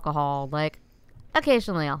 Fuck alcohol. Like,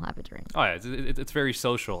 occasionally I'll have a drink. Oh, yeah. It's very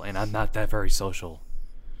social, and I'm not that very social.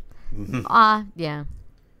 Yeah.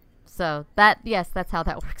 So, that's how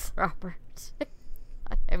that works, Robert.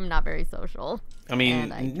 I'm not very social. I mean,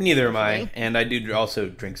 neither am I, and I do also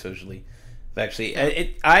drink socially. Actually,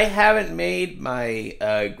 I haven't made my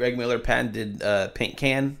Greg Miller patented paint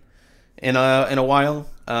can in a while.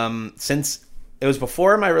 Since it was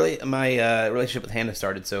before my relationship with Hannah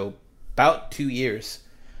started, so about 2 years.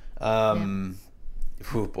 Oh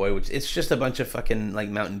boy, it's just a bunch of fucking like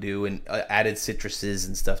Mountain Dew and added citruses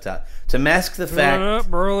and stuff to mask the fact. Up,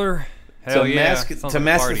 brother. Hell mask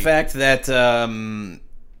the fact that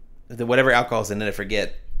whatever alcohol's in it, I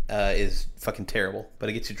forget, is fucking terrible. But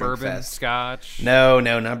it gets you drunk bourbon, fast. Scotch. No,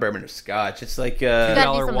 not bourbon or scotch. It's like you gotta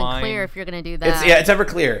do something wine. clear if you're gonna do that. It's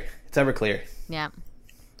Everclear. It's Everclear. Yeah.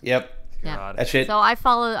 Yep. Yeah. That shit. So I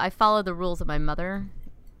follow the rules of my mother.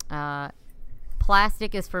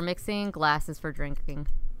 Plastic is for mixing. Glass is for drinking.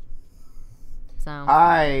 So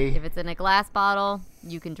if it's in a glass bottle,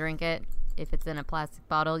 you can drink it. If it's in a plastic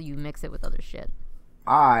bottle, you mix it with other shit.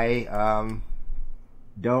 I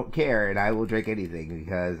don't care, and I will drink anything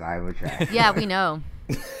because I'm a trash. Yeah, we know.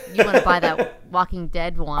 You want to buy that Walking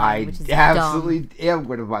Dead wine, which is absolutely am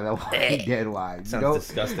going to buy that Walking Dead wine. Sounds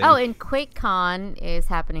disgusting. Oh, and QuakeCon is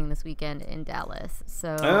happening this weekend in Dallas,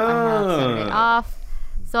 so I have Saturday off.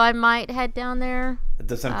 So I might head down there. That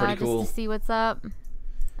does sound pretty cool. Just to see what's up.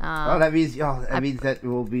 That means that there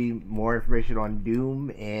will be more information on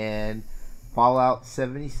Doom and Fallout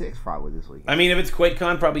 76 probably this week. I mean, if it's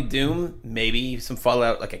QuakeCon, probably Doom. Maybe some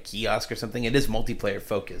Fallout, like a kiosk or something. It is multiplayer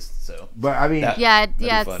focused, so. But I mean,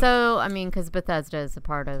 So I mean, because Bethesda is a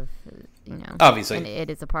part of, obviously, and it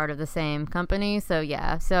is a part of the same company. So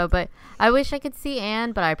yeah. So, but I wish I could see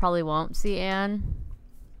Anne, but I probably won't see Anne.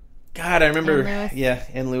 God, I remember.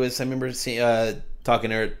 Anne Lewis. I remember talking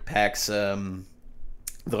to her at PAX.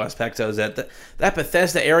 The last PAX I was at, that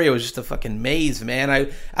Bethesda area was just a fucking maze, man.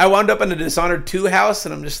 I wound up in a Dishonored 2 house,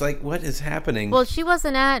 and I'm just like, what is happening? Well, she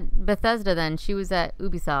wasn't at Bethesda then. She was at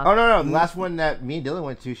Ubisoft. Oh, no. The last one that me and Dylan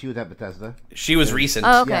went to, she was at Bethesda. She was recent.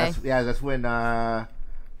 Oh, okay. That's when,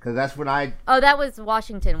 because that's when I... Oh, that was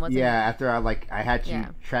Washington, wasn't it? Yeah, after I had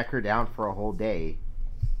to track her down for a whole day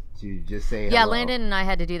to just say hello. Yeah, Landon and I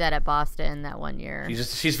had to do that at Boston that one year.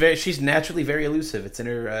 She's naturally very elusive. It's in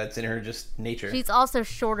her just nature. She's also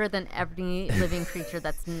shorter than every living creature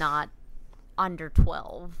that's not under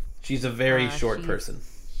 12. She's a very short person.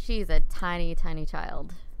 She's a tiny, tiny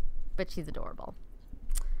child, but she's adorable.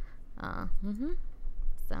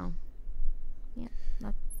 So, yeah,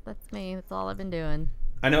 that's me. That's all I've been doing.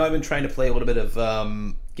 I know I've been trying to play a little bit of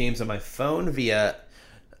games on my phone via.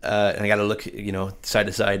 And I got to look, side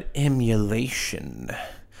to side emulation,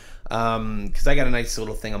 because I got a nice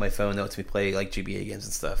little thing on my phone that lets me play like GBA games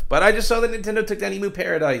and stuff. But I just saw that Nintendo took down Emu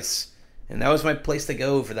Paradise, and that was my place to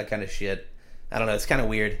go for that kind of shit. I don't know, it's kind of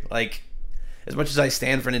weird. Like, as much as I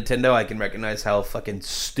stand for Nintendo, I can recognize how fucking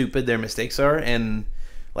stupid their mistakes are, and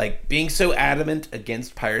like being so adamant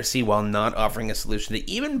against piracy while not offering a solution to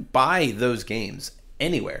even buy those games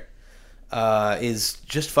anywhere is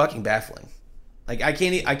just fucking baffling. Like, I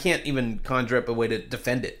can't even conjure up a way to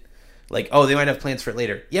defend it. Like, oh, they might have plans for it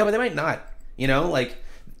later. Yeah, but they might not. Like,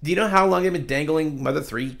 do you know how long they've been dangling Mother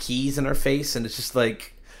 3 keys in our face? And it's just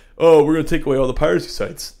like, oh, we're going to take away all the piracy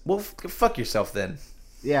sites. Well, fuck yourself then.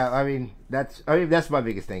 Yeah, I mean, that's my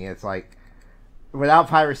biggest thing. It's like, without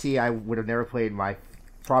piracy, I would have never played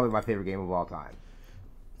probably my favorite game of all time.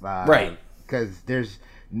 Right. Because there's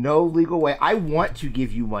no legal way. I want to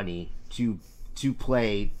give you money to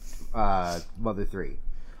play Mother 3.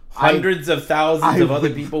 Hundreds of thousands of other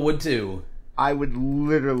people would too. I would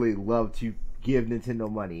literally love to give Nintendo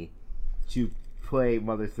money to play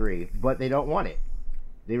Mother 3, but they don't want it.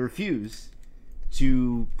 They refuse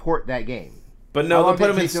to port that game. But no, they'll put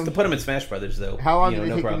them in Smash Brothers though. How long did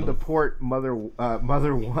it take them to port Mother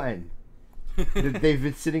 1? that they've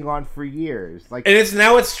been sitting on for years. Like, and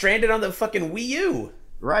it's stranded on the fucking Wii U.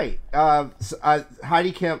 Right.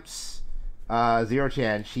 Heidi Kemp's Zero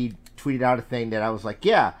Chan, she tweeted out a thing that I was like,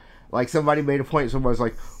 yeah, like somebody made a point. Someone was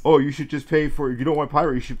like, oh, you should just pay for, if you don't want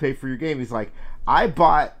pirate, you should pay for your game. He's like, I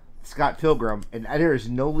bought Scott Pilgrim, and there is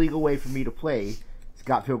no legal way for me to play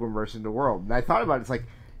Scott Pilgrim vs. the World. And I thought about it, it's like,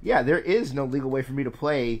 yeah, there is no legal way for me to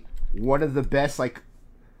play one of the best, like,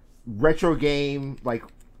 retro game, like,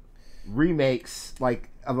 remakes, like,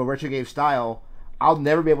 of a retro game style. I'll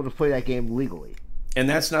never be able to play that game legally. And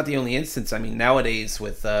that's not the only instance. I mean, nowadays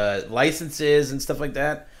with licenses and stuff like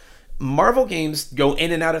that, Marvel games go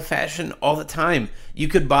in and out of fashion all the time. You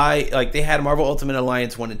could buy, like, they had Marvel Ultimate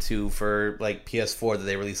Alliance 1 and 2 for, like, PS4 that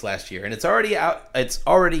they released last year, and it's already out. It's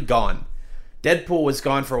already gone. Deadpool was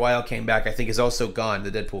gone for a while, came back, I think is also gone,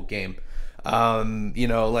 the Deadpool game.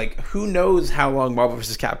 Like, who knows how long Marvel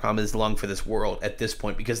vs. Capcom is long for this world at this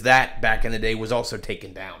point, because that, back in the day, was also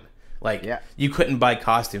taken down. Like, yeah. You couldn't buy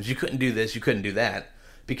costumes, you couldn't do this, you couldn't do that,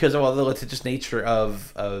 because of all the litigious nature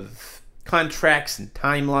of contracts and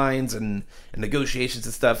timelines and negotiations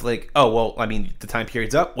and stuff. Like, oh, well, I mean, the time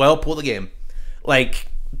period's up, well, pull the game. Like,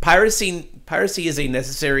 piracy is a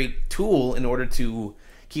necessary tool in order to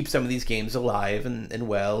keep some of these games alive and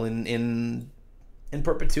well in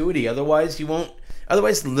perpetuity. Otherwise,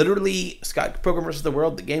 literally, Scott Pilgrim vs. the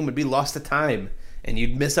World, the game would be lost to time, and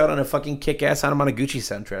you'd miss out on a fucking kick-ass Hanamaguchi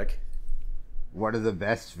soundtrack. One of the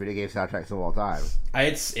best video game soundtracks of all time.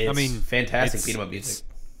 It's fantastic beat 'em up music.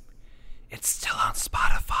 It's still on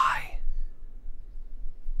Spotify.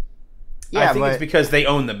 Yeah, I think it's because they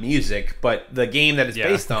own the music, but the game that it's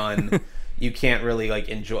based on, you can't really, like,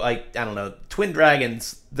 enjoy. Like, I don't know, Twin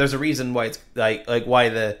Dragons. There's a reason why it's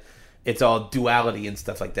why it's all duality and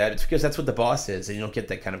stuff like that. It's because that's what the boss is, and you don't get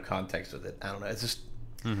that kind of context with it. I don't know. It's just.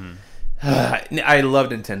 Mm-hmm. I love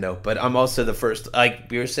Nintendo, but I'm also the first, like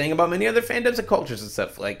we were saying about many other fandoms and cultures and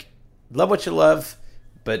stuff. Like, love what you love,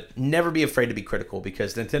 but never be afraid to be critical,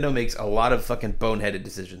 because Nintendo makes a lot of fucking boneheaded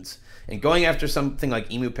decisions. And going after something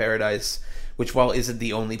like Emu Paradise, which while isn't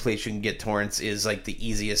the only place you can get torrents, is like the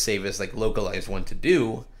easiest, safest, like localized one to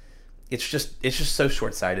do. It's just so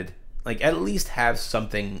short-sighted. Like, at least have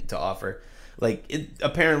something to offer. Like,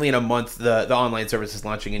 apparently in a month the online service is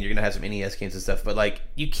launching and you're gonna have some NES games and stuff, but like,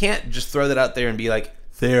 you can't just throw that out there and be like,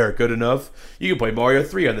 there, good enough. You can play Mario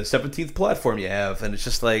 3 on the 17th platform you have, and it's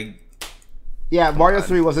just like, yeah, Mario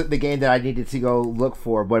 3 wasn't the game that I needed to go look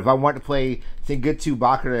for, but if I want to play Sengoku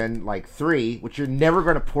Bakuran like 3, which you're never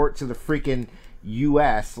going to port to the freaking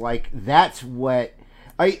US, like, that's the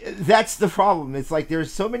problem. It's like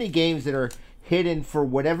there's so many games that are hidden for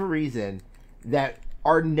whatever reason that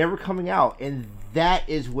are never coming out, and that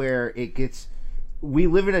is where it gets. We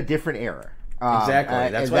live in a different era.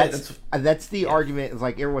 Exactly. That's the argument. It's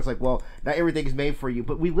like everyone's like, well, not everything is made for you,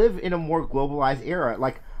 but we live in a more globalized era.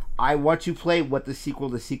 Like, I want to play what the sequel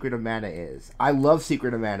to Secret of Mana is. I love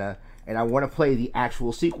Secret of Mana, and I want to play the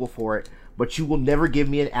actual sequel for it, but you will never give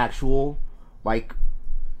me an actual, like,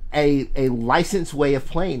 a licensed way of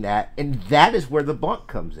playing that, and that is where the bunk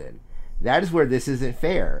comes in. That is where this isn't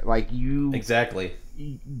fair. Like, you... Exactly.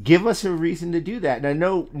 Give us a reason to do that. And I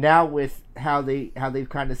know now with how they've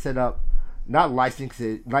kind of set up, not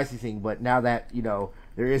licensing, but now that, you know,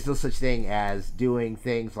 there is no such thing as doing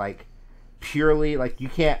things like purely, like, you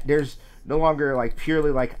can't, there's no longer like purely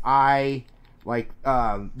like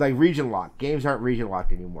region lock. Games aren't region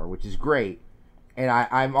locked anymore, which is great, and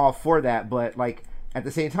I'm all for that. But like, at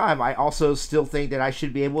the same time, I also still think that I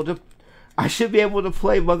should be able to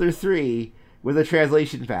play Mother 3 with a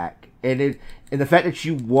translation pack, and the fact that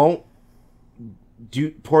you won't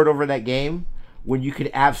port over that game when you could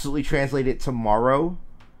absolutely translate it tomorrow,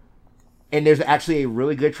 and there's actually a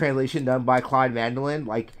really good translation done by Clyde Mandolin.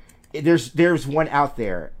 Like, there's one out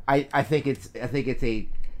there. I think it's a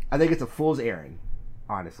fool's errand.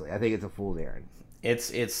 Honestly, I think it's a fool's errand.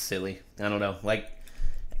 It's silly. I don't know. Like,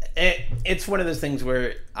 it's one of those things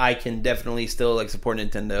where I can definitely still like support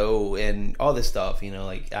Nintendo and all this stuff. You know,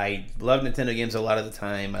 like, I love Nintendo games a lot of the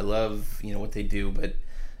time. I love, you know, what they do, but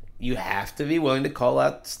you have to be willing to call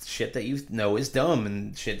out shit that you know is dumb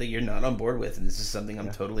and shit that you're not on board with. And this is something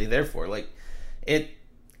I'm totally there for. Like,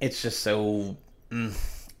 it's just so. And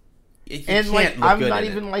like, I'm not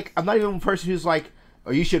even a person who's like,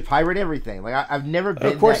 oh, you should pirate everything. Like, I've never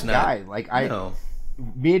been that guy. Like,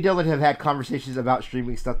 me and Dylan have had conversations about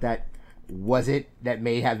streaming stuff that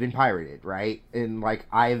may have been pirated, right? And like,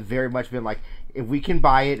 I have very much been like, if we can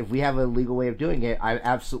buy it, if we have a legal way of doing it, I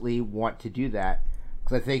absolutely want to do that,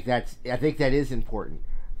 because I think that is important.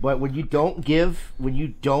 But when you don't give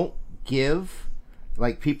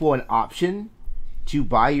like people an option to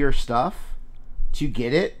buy your stuff to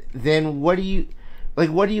get it, then what do you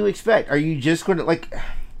expect? Are you just going to, like,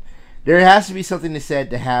 there has to be something to said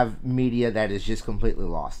to have media that is just completely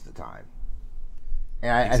lost to time.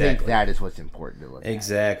 And I think that is what's important to look at.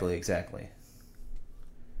 Exactly.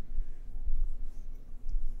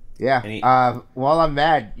 Yeah. While I'm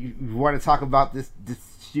mad, you want to talk about this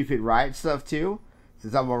stupid riot stuff too?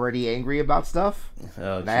 Since I'm already angry about stuff.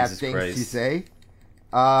 Oh, and I have things to say.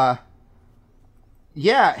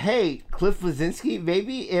 Yeah, hey, Cliff Bleszinski,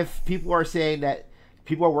 maybe if people are saying that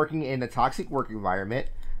people are working in a toxic work environment,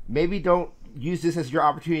 maybe don't use this as your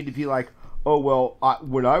opportunity to be like, oh, well,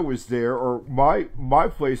 when I was there, or my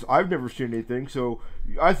place, I've never seen anything, so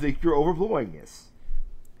I think you're overblowing this.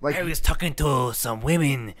 Like, I was talking to some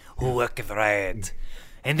women who work at Riot,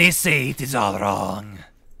 and they say it is all wrong.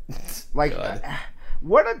 Like,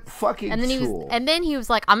 what a fucking tool. And then he was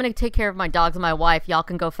like, I'm going to take care of my dogs and my wife. Y'all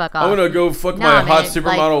can go fuck off. I'm going to go fuck my hot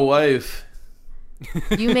supermodel wife.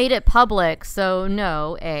 You made it public, so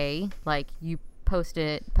no, like, you posted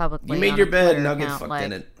it publicly. You made your bed, and I'll get fucked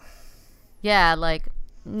in it. Yeah, like,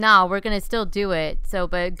 no, we're going to still do it. So,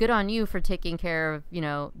 but good on you for taking care of, you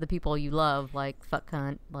know, the people you love, like, fuck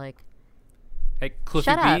cunt, like. Hey, Cliffy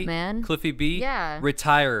Shut B, up, man. Cliffy B, yeah.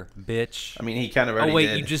 Retire, bitch. I mean, he kind of already did. Oh,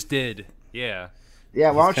 wait, you just did. Yeah.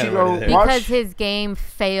 Yeah, why don't you go... Because his game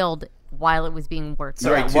failed while it was being worked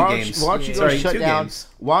on. Why don't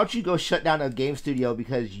you go shut down a game studio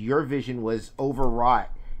because your vision was overwrought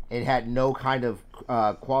and had no kind of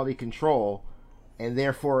quality control, and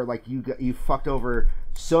therefore, like, you fucked over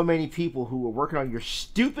so many people who were working on your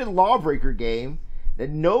stupid Lawbreaker game that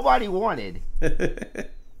nobody wanted.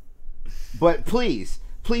 But please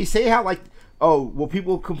say how, like, oh, well,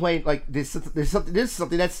 people complain, like, this is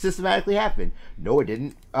something that systematically happened. No, it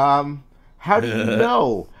didn't. How do you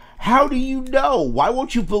know? How do you know? Why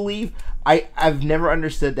won't you believe? I've never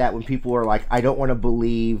understood that when people are like, I don't want to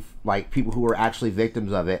believe, like, people who are actually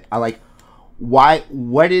victims of it. Why?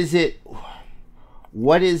 What is it?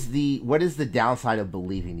 What is the downside of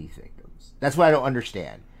believing these victims? That's what I don't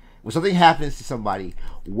understand. When something happens to somebody,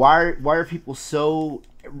 why are people so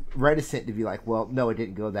reticent to be like, well, no, it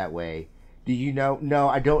didn't go that way? Do you know? No,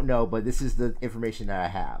 I don't know, but this is the information that I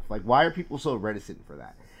have. Like, why are people so reticent for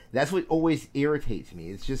that? That's what always irritates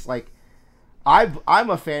me. It's just like, I'm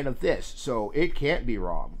a fan of this, so it can't be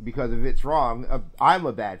wrong, because if it's wrong, I'm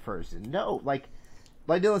a bad person. No, like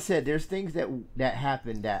Dylan said, there's things that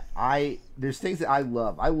happen there's things that I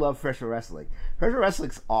love. I love professional wrestling. Professional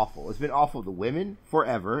wrestling's awful. It's been awful to women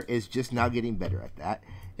forever. It's just now getting better at that.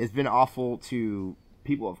 It's been awful to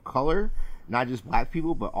people of color, not just black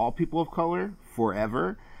people, but all people of color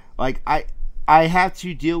forever. Like, I have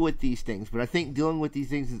to deal with these things, but I think dealing with these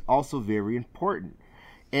things is also very important.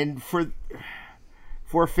 And for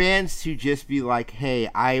fans to just be like, hey,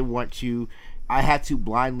 I have to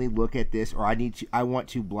blindly look at this, or I want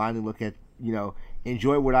to blindly look at,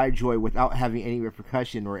 enjoy what I enjoy without having any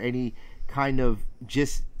repercussion or any kind of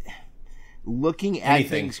just looking at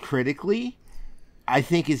things critically, I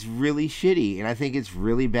think is really shitty, and I think it's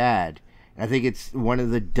really bad. And I think it's one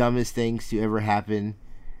of the dumbest things to ever happen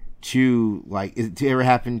to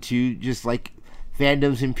just like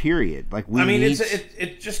fandoms in period. Like,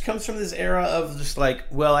 it just comes from this era of just like,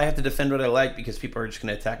 well, I have to defend what I like because people are just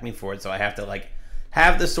going to attack me for it, so I have to like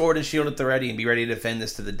have the sword and shield at the ready and be ready to defend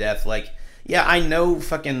this to the death. Like, yeah, I know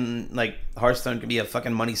fucking like Hearthstone can be a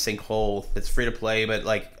fucking money sinkhole that's free to play, but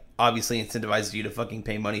like obviously incentivizes you to fucking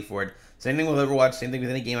pay money for it. Same thing with Overwatch, same thing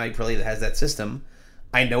with any game I play that has that system.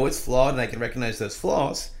 I know it's flawed and I can recognize those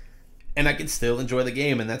flaws, and I can still enjoy the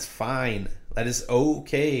game, and that's fine. That is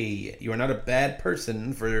okay. You are not a bad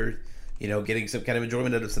person for, getting some kind of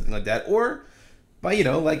enjoyment out of something like that, or by,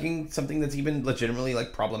 liking something that's even legitimately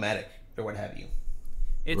like problematic or what have you.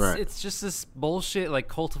 It's just this bullshit, like,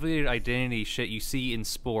 cultivated identity shit you see in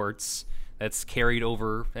sports that's carried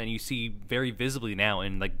over, and you see very visibly now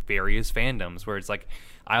in like various fandoms where it's like,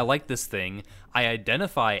 I like this thing, I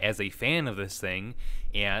identify as a fan of this thing,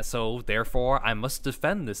 and so therefore I must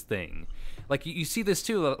defend this thing. Like, you see this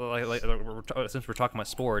too, like since we're talking about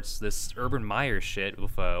sports, this Urban Meyer shit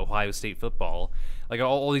with Ohio State football. Like,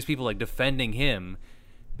 all these people like defending him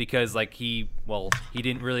because like he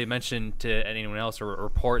didn't really mention to anyone else or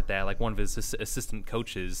report that like one of his assistant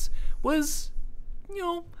coaches was,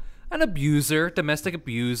 an abuser, domestic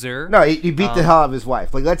abuser. No, he beat the hell out of his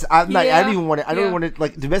wife. Like, I don't even want to. I don't want to,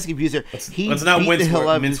 like, domestic abuser. Let's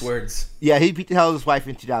not mince words. Yeah, he beat the hell out of his wife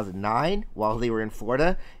in 2009 while they were in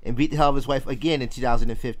Florida, and beat the hell out of his wife again in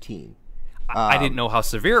 2015. I didn't know how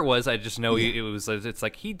severe it was. I just know it's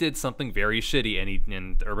like he did something very shitty,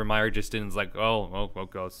 and Urban Meyer just didn't like,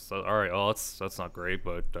 okay, so, all right, that's not great,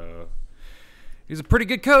 but he's a pretty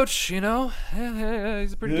good coach, Yeah,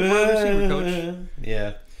 he's a pretty good wide receiver coach.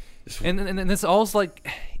 Yeah. And this all's like,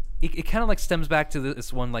 it kind of like stems back to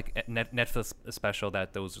this one like Netflix special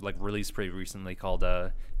that was like released pretty recently called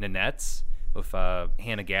Nanette with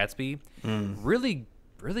Hannah Gadsby. Really,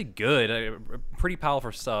 really good, pretty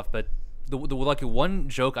powerful stuff. But the like one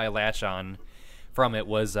joke I latch on from it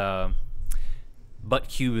was but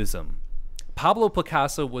cubism. Pablo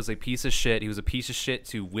Picasso was a piece of shit. He was a piece of shit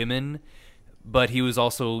to women, but he was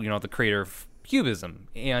also the creator of cubism,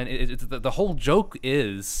 and the whole joke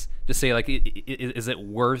is to say like, is it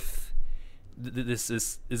worth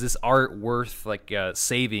is this art worth like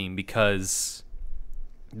saving because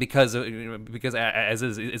as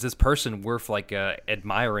is this person worth like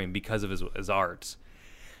admiring because of his art?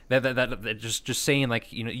 That just saying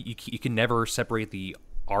like you can never separate the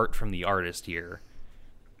art from the artist here,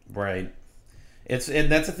 right?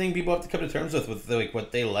 And that's the thing people have to come to terms with like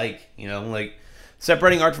what they like, like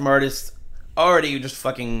separating art from artists already just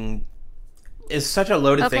fucking is such a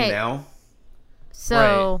loaded thing now.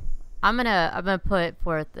 So right. I'm gonna put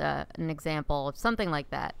forth an example of something like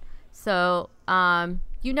that. So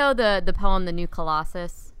the poem "The New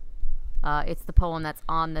Colossus." It's the poem that's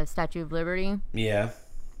on the Statue of Liberty. Yeah.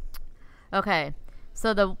 Okay.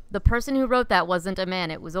 So the person who wrote that wasn't a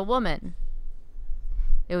man; it was a woman.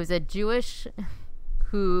 It was a Jewish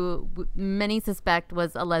who many suspect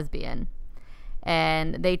was a lesbian.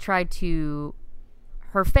 And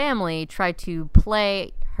her family tried to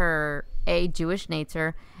play her a Jewish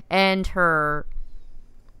nature and her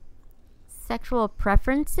sexual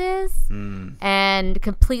preferences and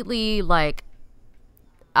completely like,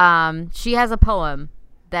 she has a poem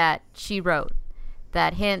that she wrote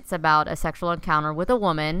that hints about a sexual encounter with a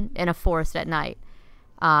woman in a forest at night.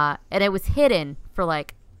 And it was hidden for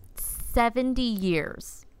like 70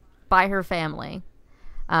 years by her family,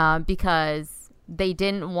 because they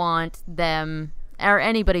didn't want them or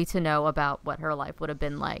anybody to know about what her life would have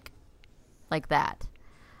been like that.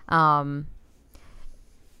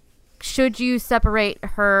 Should you separate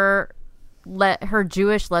her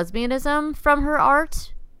Jewish lesbianism from her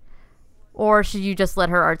art, or should you just let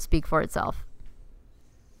her art speak for itself?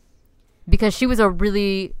 Because she was a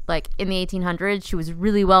really, like, in the 1800s, she was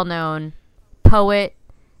really well-known poet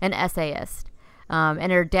and essayist.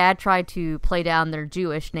 And her dad tried to play down their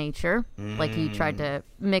Jewish nature, like he tried to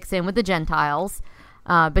mix in with the Gentiles.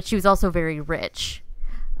 But she was also very rich.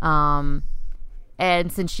 And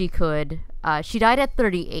since she could, she died at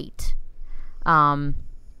 38 of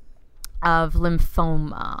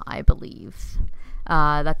lymphoma, I believe.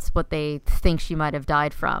 That's what they think she might have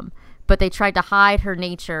died from. But they tried to hide her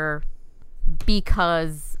nature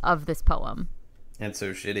because of this poem. And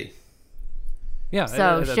so shitty. Yeah.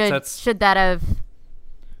 So should that have?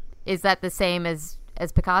 Is that the same as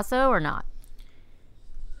Picasso or not?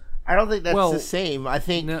 I don't think that's the same. I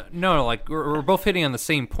think no. Like we're both hitting on the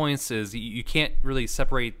same points. Is you can't really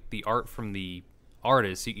separate the art from the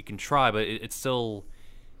artist. You can try, but it's still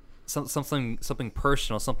something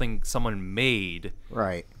personal, something someone made.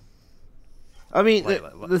 Right. I mean,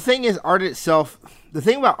 the thing is, art itself. The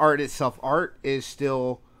thing about art itself, art is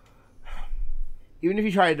still. Even if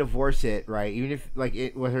you try to divorce it, right? Even if,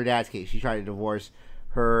 like, with her dad's case, she tried to divorce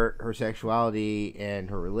her sexuality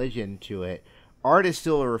and her religion to it. Art is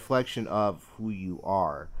still a reflection of who you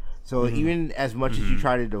are. So even as much as you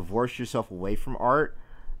try to divorce yourself away from art,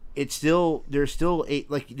 there's still there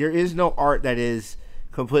is no art that is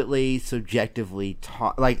completely subjectively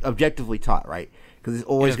taught, like objectively taught, right? Because it's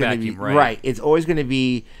always going to be right. It's always going to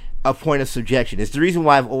be a point of subjection. It's the reason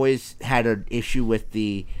why I've always had an issue with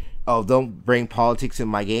the don't bring politics in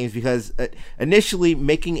my games, because initially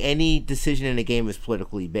making any decision in a game is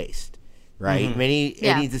politically based, right?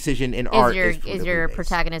 Any decision in art is your based.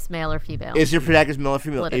 Protagonist male or female? Is your protagonist male or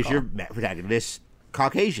female? Political. Is your protagonist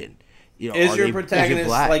Caucasian? Is your protagonist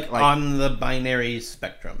like on the binary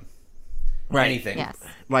spectrum? Right. Anything? Yes.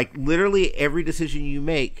 Like literally every decision you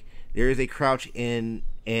make, there is a crouch in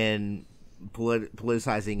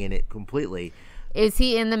politicizing in it completely. Is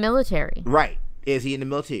he in the military? Right. Is he in the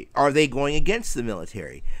military? Are they going against the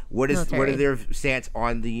military? What are their stance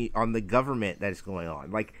on the government that is going on?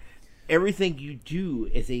 Like everything you do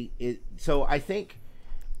is so I think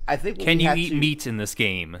can you eat meat in this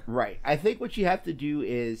game? Right. I think what you have to do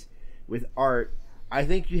is with art, I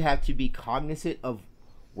think you have to be cognizant of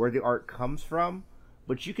where the art comes from,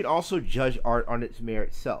 but you can also judge art on its merit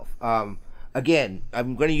itself. Again,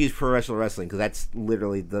 I'm going to use pro wrestling because that's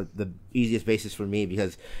literally the easiest basis for me,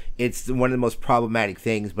 because it's one of the most problematic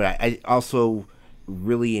things, but I also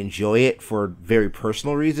really enjoy it for very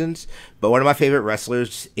personal reasons. But one of my favorite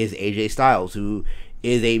wrestlers is AJ Styles, who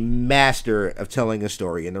is a master of telling a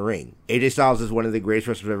story in the ring. AJ Styles is one of the greatest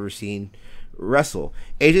wrestlers I've ever seen wrestle.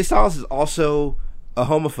 AJ Styles is also a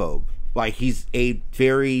homophobe. Like, he's a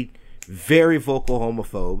very, very vocal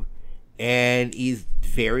homophobe. And he's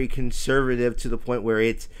very conservative to the point where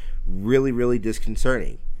it's really, really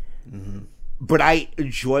disconcerting. Mm-hmm. But I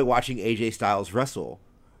enjoy watching AJ Styles wrestle.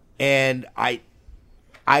 And I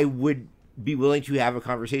would be willing to have a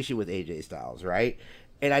conversation with AJ Styles, right?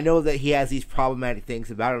 And I know that he has these problematic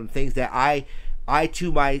things about him, things that I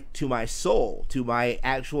to my soul, to my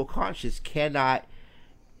actual conscience, cannot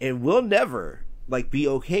and will never be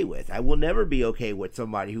okay with. I will never be okay with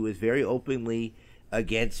somebody who is very openly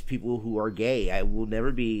against people who are gay. I will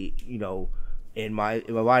never be, in my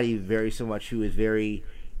body very so much who is very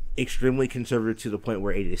extremely conservative to the point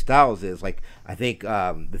where AJ Styles is. Like, I think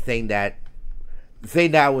the thing that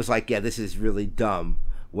I was like, yeah, this is really dumb,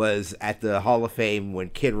 was at the Hall of Fame when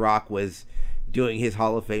Kid Rock was doing his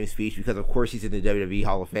Hall of Fame speech, because of course he's in the WWE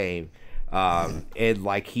Hall of Fame. And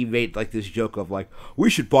he made this joke of we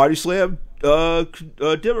should body slam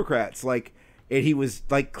Democrats, and he was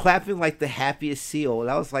clapping the happiest seal, and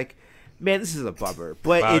I was like, man, this is a bummer.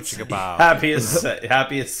 But wow, it's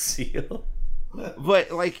happiest seal.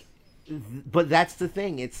 But that's the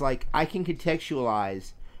thing. It's I can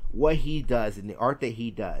contextualize what he does and the art that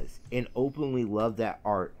he does, and openly love that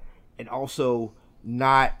art, and also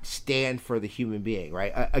not stand for the human being,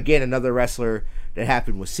 right? Again, another wrestler that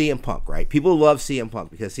happened was CM Punk, right? People love CM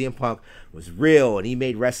Punk because CM Punk was real, and he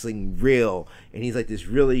made wrestling real, and he's this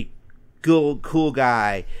really cool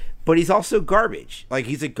guy, but he's also garbage.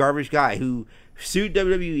 He's a garbage guy who sued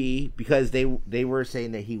WWE because they were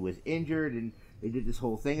saying that he was injured, and they did this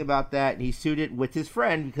whole thing about that, and he sued it with his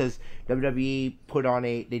friend because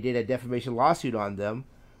WWE they did a defamation lawsuit on them.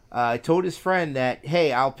 Told his friend that,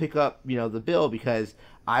 hey, I'll pick up the bill because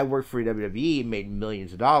I work for WWE and made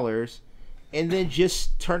millions of dollars, and then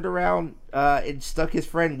just turned around and stuck his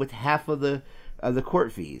friend with half of the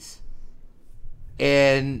court fees.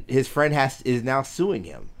 And his friend is now suing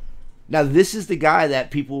him. Now, this is the guy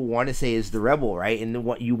that people want to say is the rebel, right? And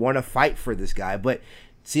you want to fight for this guy, but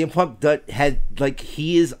CM Punk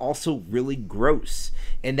he is also really gross,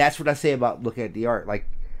 and that's what I say about looking at the art. Like,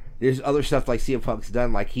 there's other stuff like CM Punk's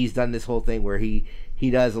done. Like, he's done this whole thing where he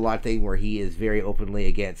does a lot of things where he is very openly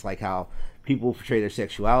against like how people portray their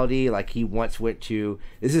sexuality. Like, he once went to,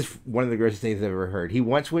 this is one of the grossest things I've ever heard. He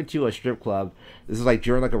once went to a strip club. This is like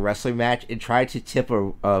during like a wrestling match, and tried to tip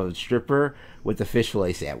a stripper with a fish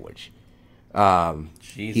fillet sandwich.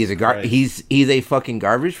 He's a fucking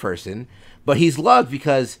garbage person, but he's loved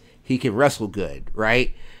because he can wrestle good,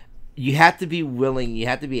 right? You have to be willing, you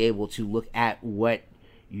have to be able to look at what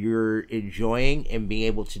you're enjoying and being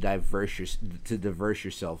able to divorce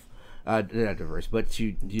yourself from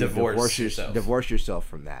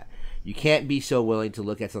that. You can't be so willing to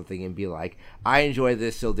look at something and be like, I enjoy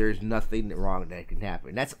this, so there's nothing wrong that can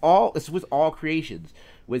happen. That's all. It's with all creations,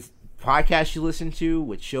 with podcasts you listen to,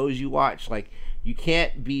 with shows you watch. Like, you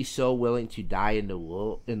can't be so willing to die in the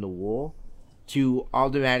wool to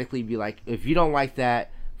automatically be like, if you don't like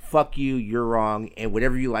that, fuck you, you're wrong, and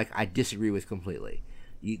whatever you like, I disagree with completely.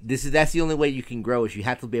 That's the only way you can grow, is you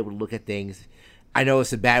have to be able to look at things. I know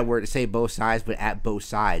it's a bad word to say both sides, but at both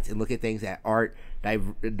sides, and look at things that aren't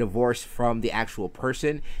divorced from the actual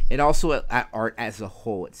person, and also at art as a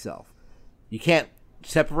whole itself. You can't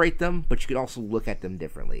separate them, but you can also look at them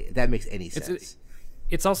differently, if that makes any sense.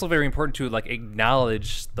 It's also very important to like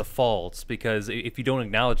acknowledge the faults, because if you don't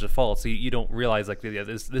acknowledge the faults, you don't realize like, yeah,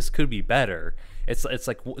 this could be better. It's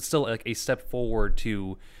like still like a step forward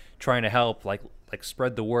to trying to help like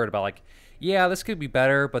spread the word about like, yeah, this could be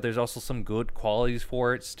better, but there's also some good qualities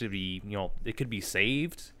for it to be, it could be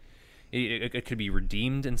saved. It could be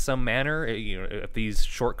redeemed in some manner, if these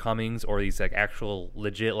shortcomings or these like actual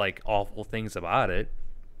legit like awful things about it.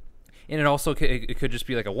 And it also it could just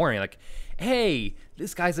be like a warning, like, hey,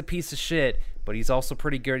 this guy's a piece of shit, but he's also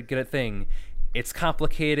pretty good at thing. It's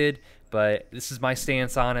complicated, but this is my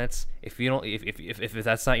stance on it. If you don't, if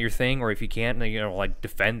that's not your thing, or if you can't, like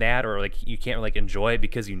defend that, or like you can't like enjoy it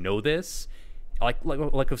because you know this, like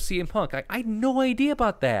with CM Punk, I had no idea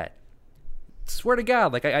about that. Swear to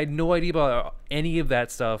God, like I had no idea about any of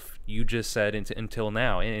that stuff you just said until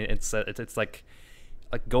now, and it's like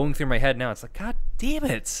going through my head now. It's like, God damn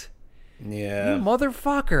it, yeah, you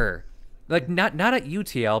motherfucker! Like not at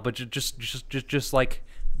UTL, but just like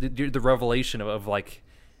the revelation of like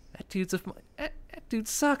that dude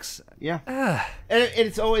sucks. Yeah, and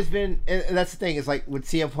it's always been, and that's the thing. Is like with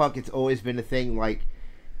CM Punk, it's always been a thing. Like,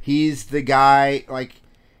 he's the guy. Like,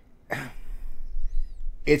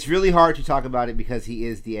 it's really hard to talk about it because he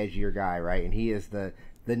is the edgier guy, right? And he is the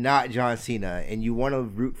not John Cena, and you want to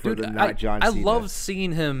root for the not John Cena. I love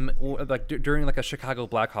seeing him like during like a Chicago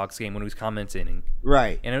Blackhawks game when he was commentating,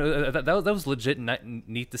 right? And that was legit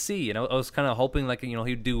neat to see. And I was kind of hoping like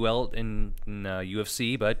he'd do well in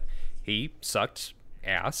UFC, but he sucked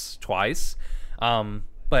ass twice.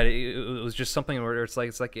 But it was just something where it's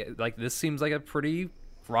like this seems like a pretty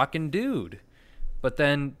rockin' dude, but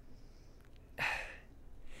then.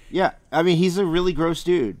 Yeah, I mean, he's a really gross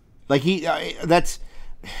dude. Like, he's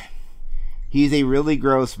a really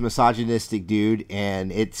gross, misogynistic dude,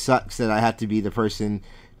 and it sucks that I have to be the person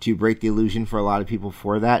to break the illusion for a lot of people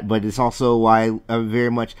for that. But it's also why I'm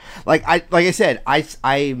very much like I said,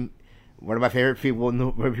 I'm one of my favorite people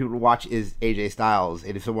to watch is AJ Styles.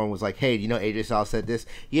 And if someone was like, "Hey, do you know AJ Styles said this?"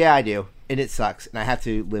 Yeah, I do, and it sucks, and I have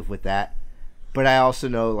to live with that. But I also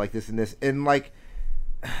know like this and this, and like.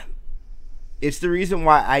 It's the reason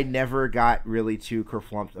why I never got really too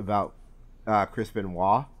kerflumped about Chris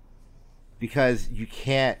Benoit, because you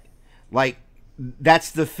can't like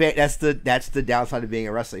that's the downside of being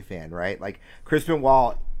a wrestling fan, right? Like, Chris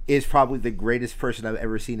Benoit is probably the greatest person I've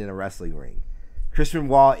ever seen in a wrestling ring. Chris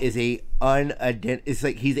Benoit is it's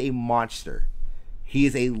like he's a monster. He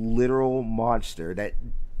is a literal monster that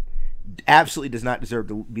absolutely does not deserve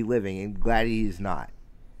to be living, and glad he is not.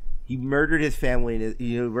 He murdered his family and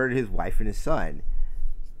murdered his wife and his son.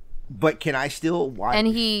 But can I still watch? And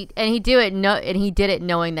he did it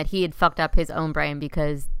knowing that he had fucked up his own brain,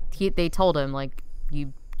 because they told him like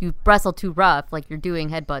you wrestle too rough, like you're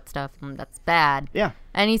doing headbutt stuff, and that's bad. Yeah.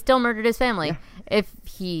 And he still murdered his family. Yeah.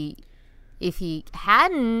 If he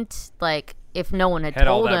hadn't, like, if no one had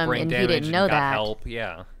told him and he didn't know that. Help.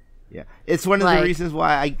 Yeah. Yeah. It's one of the reasons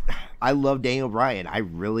why I love Daniel Bryan.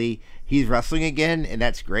 He's wrestling again, and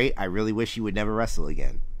that's great. I really wish he would never wrestle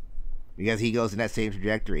again, because he goes in that same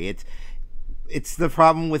trajectory. it's the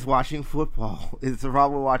problem with watching football. It's the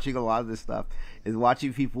problem with watching a lot of this stuff. Is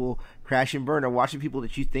watching people crash and burn, or watching people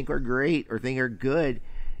that you think are great or think are good,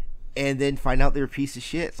 and then find out they're a piece of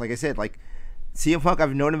shit. Like I said, like CM Punk,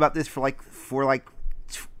 I've known about this for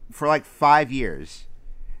 5 years.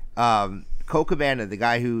 Colt Cabana, the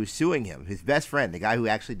guy who's suing him, his best friend, the guy who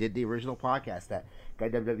actually did the original podcast that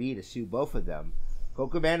got WWE to sue both of them.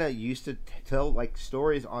 Colt Cabana used to tell like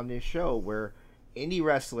stories on this show where indie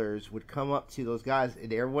wrestlers would come up to those guys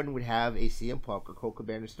and everyone would have a CM Punk or Colt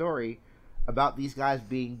Cabana story about these guys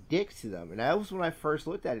being dicks to them. And that was when I first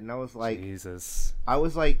looked at it, and I was like, Jesus. I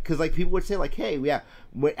was like, because like people would say like, hey, yeah,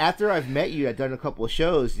 after I've met you, I've done a couple of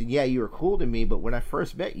shows, and yeah, you were cool to me, but when I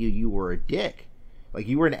first met you, you were a dick. Like,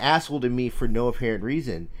 you were an asshole to me for no apparent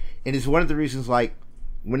reason. And it's one of the reasons, like,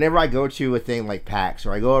 whenever I go to a thing like PAX,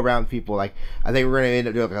 or I go around people, like, I think we're going to end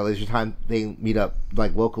up doing like a Leisure Time thing, meet up,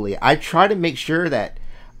 like, locally. I try to make sure that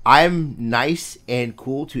I'm nice and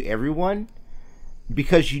cool to everyone,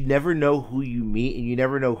 because you never know who you meet, and you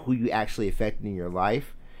never know who you actually affect in your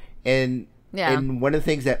life. And one of the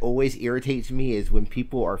things that always irritates me is when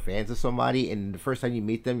people are fans of somebody, and the first time you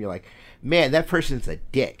meet them, you're like, man, that person's a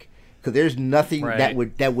dick. Because there's nothing that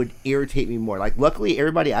would irritate me more. Like, luckily,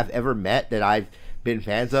 everybody I've ever met that I've been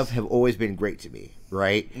fans of have always been great to me,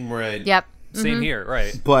 right? Right. Yep. Same here,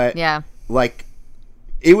 right? But like,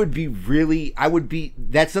 it would be really.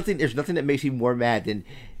 There's nothing that makes me more mad than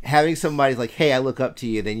having somebody like, hey, I look up to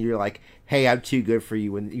you. Then you're like, hey, I'm too good for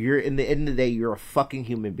you. And you're, in the end of the day, you're a fucking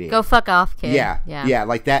human being. Go fuck off, kid. Yeah,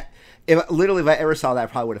 like that. If I ever saw that, I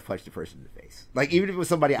probably would have punched the person in the face. Like, even if it was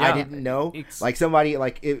somebody I didn't know, like somebody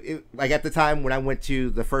like like at the time when I went to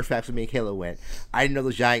the first PAX when me and Kayla went, I didn't know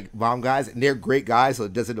those Giant Bomb guys, and they're great guys, so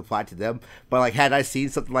it doesn't apply to them. But like, had I seen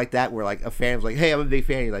something like that where like a fan was like, hey, I'm a big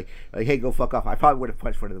fan, like hey, go fuck off, I probably would have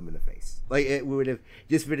punched one of them in the face. Like, it would have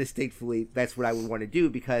just been instinctively, that's what I would want to do,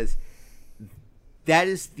 because that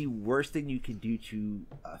is the worst thing you can do to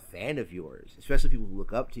a fan of yours, especially people who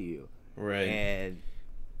look up to you. Right. And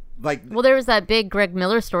like, well, there was that big Greg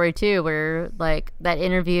Miller story too, where like that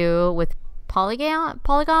interview with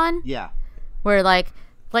Polygon. Yeah. Where like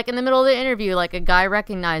in the middle of the interview, like a guy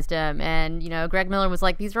recognized him, and Greg Miller was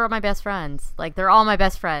like, "These are all my best friends. Like, they're all my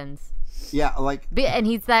best friends." Yeah, like, and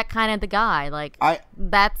he's that kind of the guy. Like,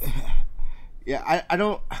 that's. Yeah, I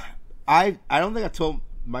don't think I told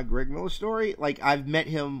my Greg Miller story. Like, I've met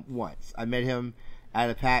him once. I met him at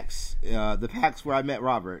a PAX, the PAX where I met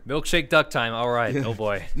Robert. Milkshake duck time. All right. Oh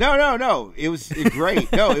boy. No. It was great.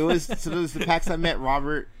 No, it was the PAX I met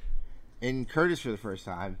Robert and Curtis for the first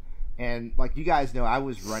time. And like you guys know, I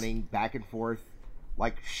was running back and forth,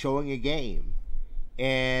 like showing a game.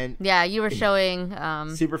 And yeah, you were showing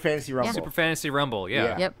Super Fantasy Rumble. Yeah. Super Fantasy Rumble,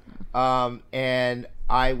 yeah. Yep. And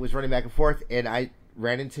I was running back and forth, and I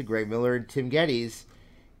ran into Greg Miller and Tim Geddes.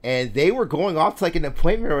 And they were going off to like an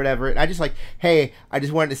appointment or whatever, and I just like, hey, I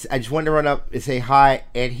just wanted to run up and say hi,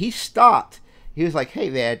 and he stopped. He was like, hey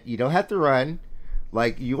man, you don't have to run.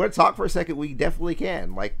 Like, you want to talk for a second? We definitely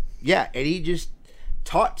can. Like, yeah, and he just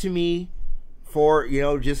talked to me for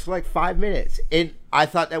just like 5 minutes, and I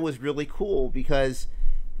thought that was really cool because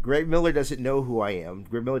Greg Miller doesn't know who I am.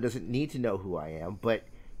 Greg Miller doesn't need to know who I am, but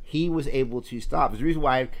he was able to stop. It's the reason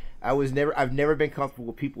why I've never been comfortable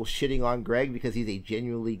with people shitting on Greg, because he's a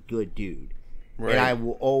genuinely good dude. Right. And I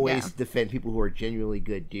will always defend people who are genuinely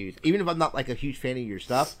good dudes. Even if I'm not like a huge fan of your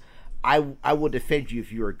stuff, I will defend you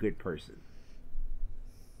if you're a good person.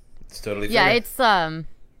 It's totally fair. Yeah,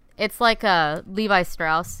 it's like Levi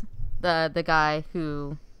Strauss, the guy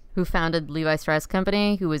who founded Levi Strauss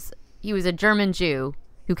Company, he was a German Jew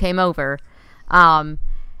who came over.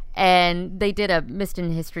 And they did a Missed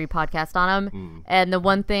in History podcast on him. And the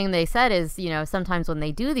one thing they said is, sometimes when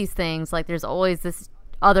they do these things, like, there's always this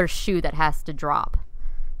other shoe that has to drop.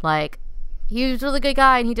 Like, he was a really good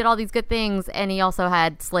guy, and he did all these good things, and he also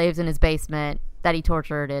had slaves in his basement that he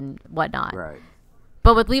tortured and whatnot. Right.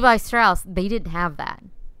 But with Levi Strauss, they didn't have that.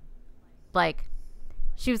 Like,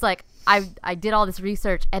 she was like, I did all this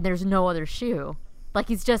research, and there's no other shoe. Like,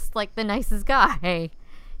 he's just, like, the nicest guy.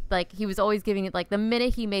 Like, he was always giving it, like, the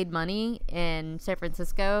minute he made money in San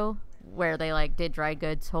Francisco, where they, like, did dry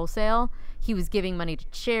goods wholesale, he was giving money to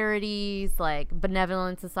charities, like,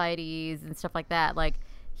 benevolent societies and stuff like that. Like,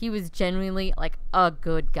 he was genuinely, like, a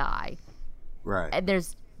good guy. Right. And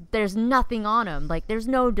there's nothing on him. Like, there's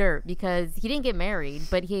no dirt, because he didn't get married,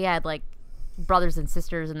 but he had, like, brothers and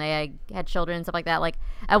sisters, and they had children and stuff like that. Like,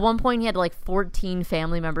 at one point, he had, like, 14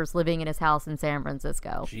 family members living in his house in San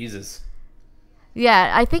Francisco. Jesus.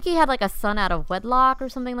 Yeah, I think he had, like, a son out of wedlock or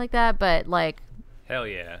something like that, but, like... Hell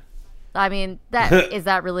yeah. I mean, is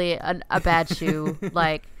that really a bad shoe?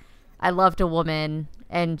 Like, I loved a woman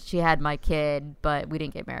and she had my kid, but we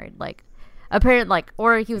didn't get married. Like, apparently, like,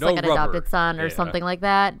 or he was like an adopted son or something like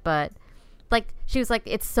that. But like, she was like,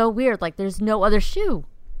 it's so weird. Like, there's no other shoe.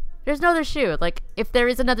 There's no other shoe. Like, if there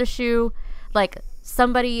is another shoe, like,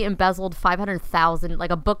 somebody embezzled $500,000,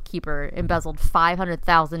 like a bookkeeper embezzled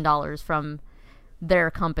 $500,000 from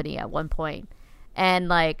their company at one point. And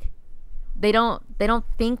like, they don't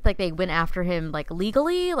think like they went after him like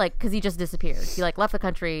legally, like, because he just disappeared. He like left the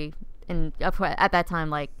country, and at that time,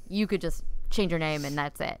 like, you could just change your name and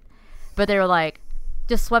that's it. But they were like,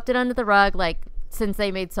 just swept it under the rug, like, since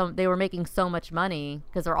they were making so much money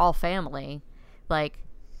because they're all family, like,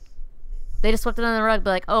 they just swept it under the rug, be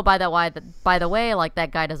like, oh, by the way, like, that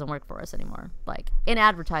guy doesn't work for us anymore. Like, in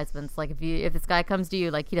advertisements, like, if this guy comes to you,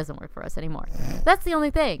 like, he doesn't work for us anymore. That's the only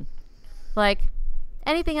thing. Like,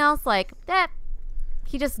 anything else, like, that,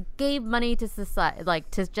 he just gave money to society, like,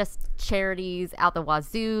 to just charities out the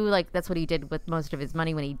wazoo. Like, that's what he did with most of his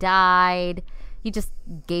money when he died. He just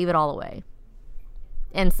gave it all away.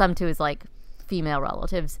 And some to his, like, female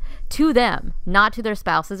relatives, to them, not to their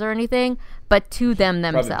spouses or anything, but to them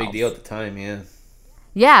themselves. Probably a big deal at the time, yeah.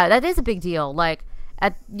 Yeah, that is a big deal. Like,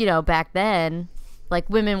 back then, like,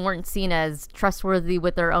 women weren't seen as trustworthy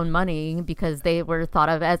with their own money because they were thought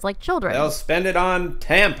of as, like, children. They'll spend it on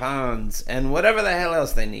tampons and whatever the hell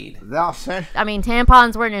else they need. I mean,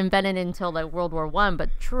 tampons weren't invented until, like, World War I, but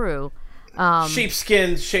true.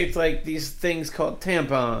 Sheepskins shaped like these things called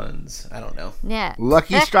tampons. I don't know. Yeah.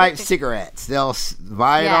 Lucky Strike cigarettes. They'll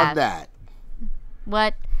buy it on that.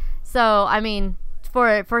 What? So, I mean,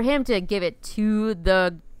 for him to give it to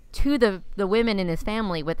the women in his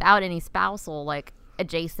family without any spousal, like,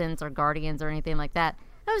 adjacents or guardians or anything like that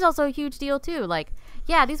was also a huge deal too. Like,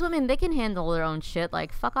 yeah, these women, they can handle their own shit.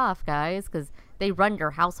 Like, fuck off, guys, because they run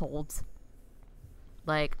your households.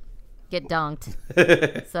 Like, get dunked.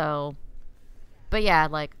 So, but yeah,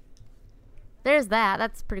 like, there's that.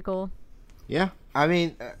 That's pretty cool. Yeah, I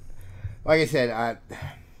mean, like I said,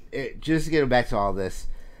 just to get back to all this,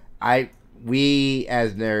 we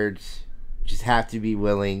as nerds just have to be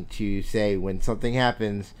willing to say when something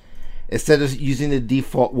happens, instead of using the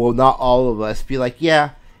default, well, not all of us, be like,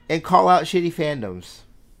 yeah, and call out shitty fandoms.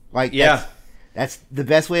 Like, yeah, that's the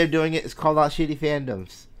best way of doing it, is call out shitty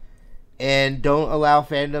fandoms. And don't allow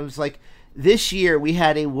fandoms, like, this year we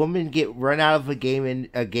had a woman get run out of a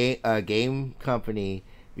game company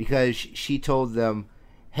because she told them,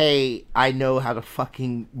 hey, I know how to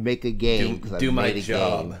fucking make a game. Do my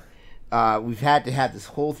job. We've had to have this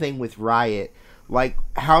whole thing with Riot. Like,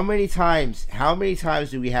 how many times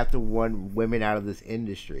do we have to warn women out of this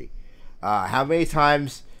industry? How many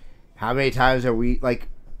times are we, like,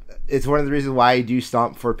 it's one of the reasons why I do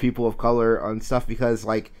stomp for people of color on stuff, because,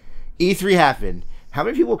 like, E3 happened. How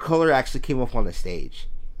many people of color actually came up on the stage?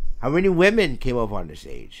 How many women came up on the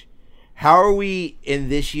stage? How are we in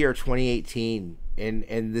this year, 2018,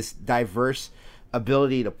 in this diverse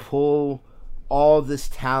ability to pull all this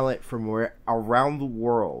talent from around the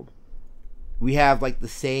world? We have, like, the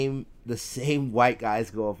same white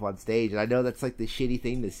guys go up on stage, and I know that's, like, the shitty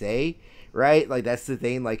thing to say, right? Like, that's the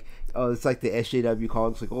thing, like, oh, it's like the SJW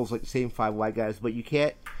calling, it's like, oh, it's like the same 5 white guys, but you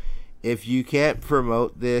can't, if you can't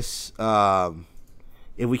promote this,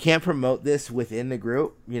 if we can't promote this within the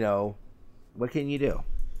group, you know, what can you do?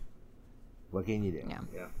 What can you do?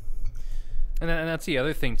 Yeah. And that's the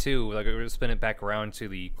other thing too. Like, we're spin it back around to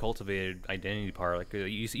the cultivated identity part. Like,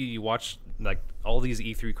 you watch, like, all these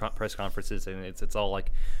E3 press conferences, and it's all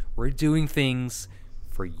like, we're doing things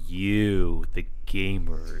for you, the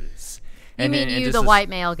gamers. The white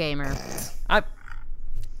male gamer.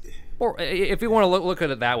 Or if you want to look at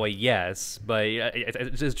it that way, yes. But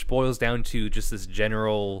it just boils down to just this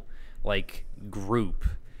general, like, group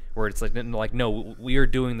where it's like, no, we are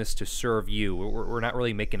doing this to serve you. We're not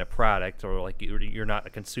really making a product, or, like, you're not a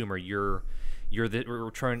consumer. We're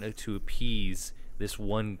trying to appease this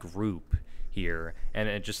one group here,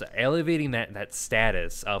 and just elevating that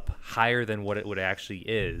status up higher than what it would actually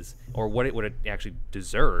is, or what it would actually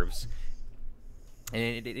deserves.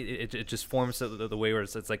 And it just forms the way where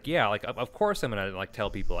it's like, yeah, like, of course I'm gonna, like, tell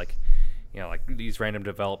people, like, you know, like, these random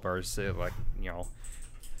developers, like, you know,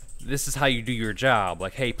 this is how you do your job.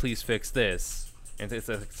 Like, hey, please fix this. And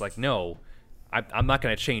it's like, no, I'm not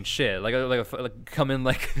gonna change shit. Like come in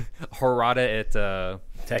like Harada at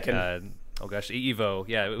Tekken. Oh gosh, Evo.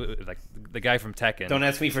 Yeah, like the guy from Tekken. Don't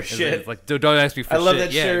ask me for shit. Like, don't ask me for shit. I love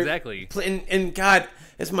that yeah, shirt. Exactly. And God,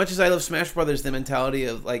 as much as I love Smash Brothers, the mentality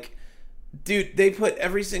of, like, Dude, they put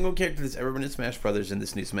every single character that's ever been in Smash Brothers in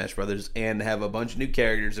this new Smash Brothers, and have a bunch of new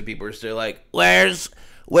characters, and people are still like, "Where's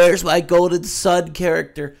my Golden Sun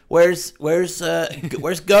character? Where's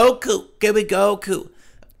Goku? Give me Goku.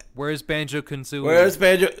 Where's Banjo-Kazooie? Where's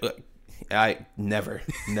Banjo? I never.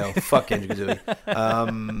 No, fuck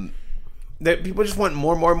Banjo-Kazooie. That people just want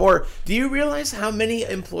more. Do you realize how many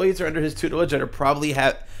employees are under his tutelage that are probably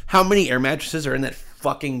how many air mattresses are in that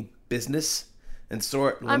fucking business? And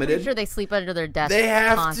Sort Limited. I'm pretty sure they sleep under their desk. They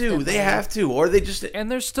have to, or they just.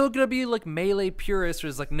 And there's still gonna be like Melee purists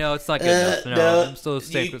who's like, no, it's not good enough. No, I'm still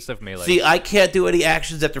safe with stuff Melee. See, I can't do any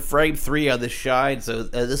actions after frame 3 on the Shine, so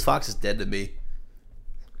this Fox is dead to me.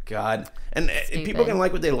 God, and people can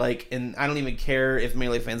like what they like, and I don't even care if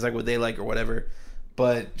Melee fans like what they like or whatever.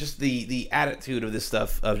 But just the attitude of this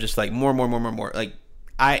stuff of just like more. Like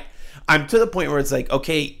I'm to the point where it's like,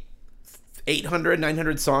 okay. 800,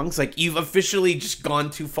 900 songs, like you've officially just gone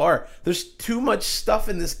too far. There's too much stuff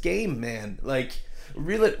in this game, man. Like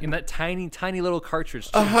really, in that tiny little cartridge.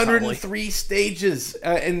 103 stages,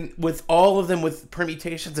 and with all of them with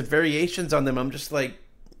permutations and variations on them. I'm just like,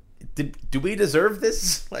 do we deserve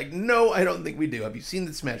this? Like, no, I don't think we do. Have you seen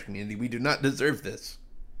the Smash community? We do not deserve this.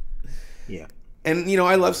 Yeah. And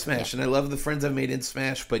I love Smash, and I love the friends I've made in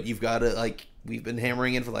Smash. But you've got to, like, we've been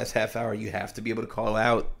hammering in for the last half hour. You have to be able to call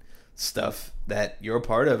out stuff that you're a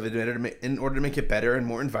part of in order to make it better and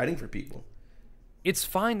more inviting for people. It's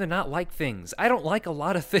fine to not like things. I don't like a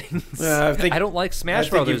lot of things. I don't like Smash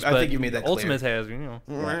Brothers, but I think you made that Ultimate clear.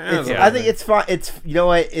 Has, I think it's fine. It's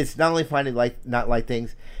what? It's not only fine to not like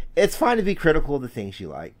things. It's fine to be critical of the things you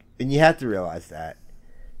like, and you have to realize that.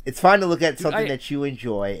 It's fine to look at something that you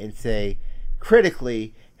enjoy and say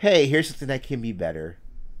critically, "Hey, here's something that can be better."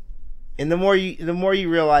 And the more you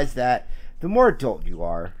realize that, the more adult you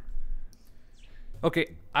are.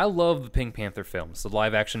 Okay, I love the Pink Panther films, the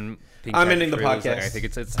live-action Pink I'm Panther ending the podcast. Like, I think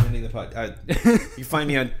it's I'm ending the podcast. You find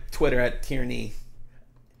me on Twitter at Tierney.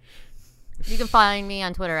 You can find me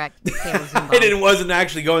on Twitter at I wasn't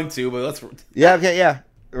actually going to, but let's. Yeah. Okay. Yeah.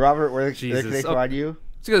 Robert, where can they find you?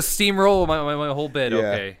 It's gonna steamroll my whole bit. Yeah.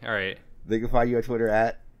 Okay. All right. They can find you on Twitter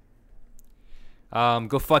at.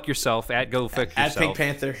 Go fuck yourself at go fuck yourself. At Pink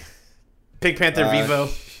Panther. Pink Panther Vivo.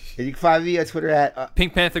 And you can find me on Twitter at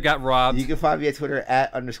Pink Panther got robbed. You can find me on Twitter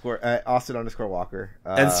at Austin_Walker.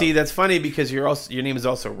 And see, that's funny because your name is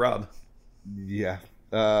also Rob. Yeah.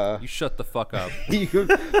 You shut the fuck up. You can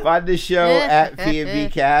find the show at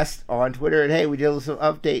PNBcast on Twitter, and hey, we did some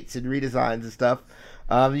updates and redesigns and stuff.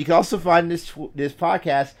 You can also find this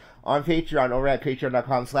podcast on Patreon over at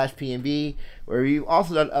patreon.com/PNB, where we've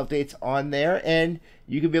also done updates on there, and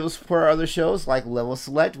you can be able to support our other shows like Level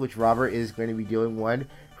Select, which Robert is going to be doing one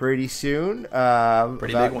pretty soon.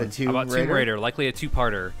 Pretty big one. Tomb Raider, likely a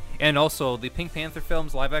two-parter. And also, the Pink Panther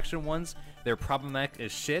films, live-action ones, they're problematic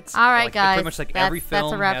as shit. All right, guys. Pretty much like every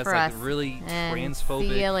film has like really transphobic.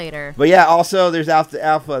 See you later. But yeah, also there's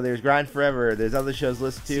Alpha, there's Grind Forever, there's other shows to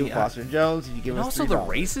listen to, Foster and Jones. If you give us also the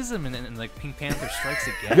racism and like Pink Panther Strikes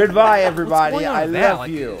Again. Goodbye, everybody. I love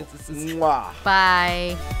you.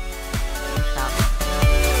 Bye.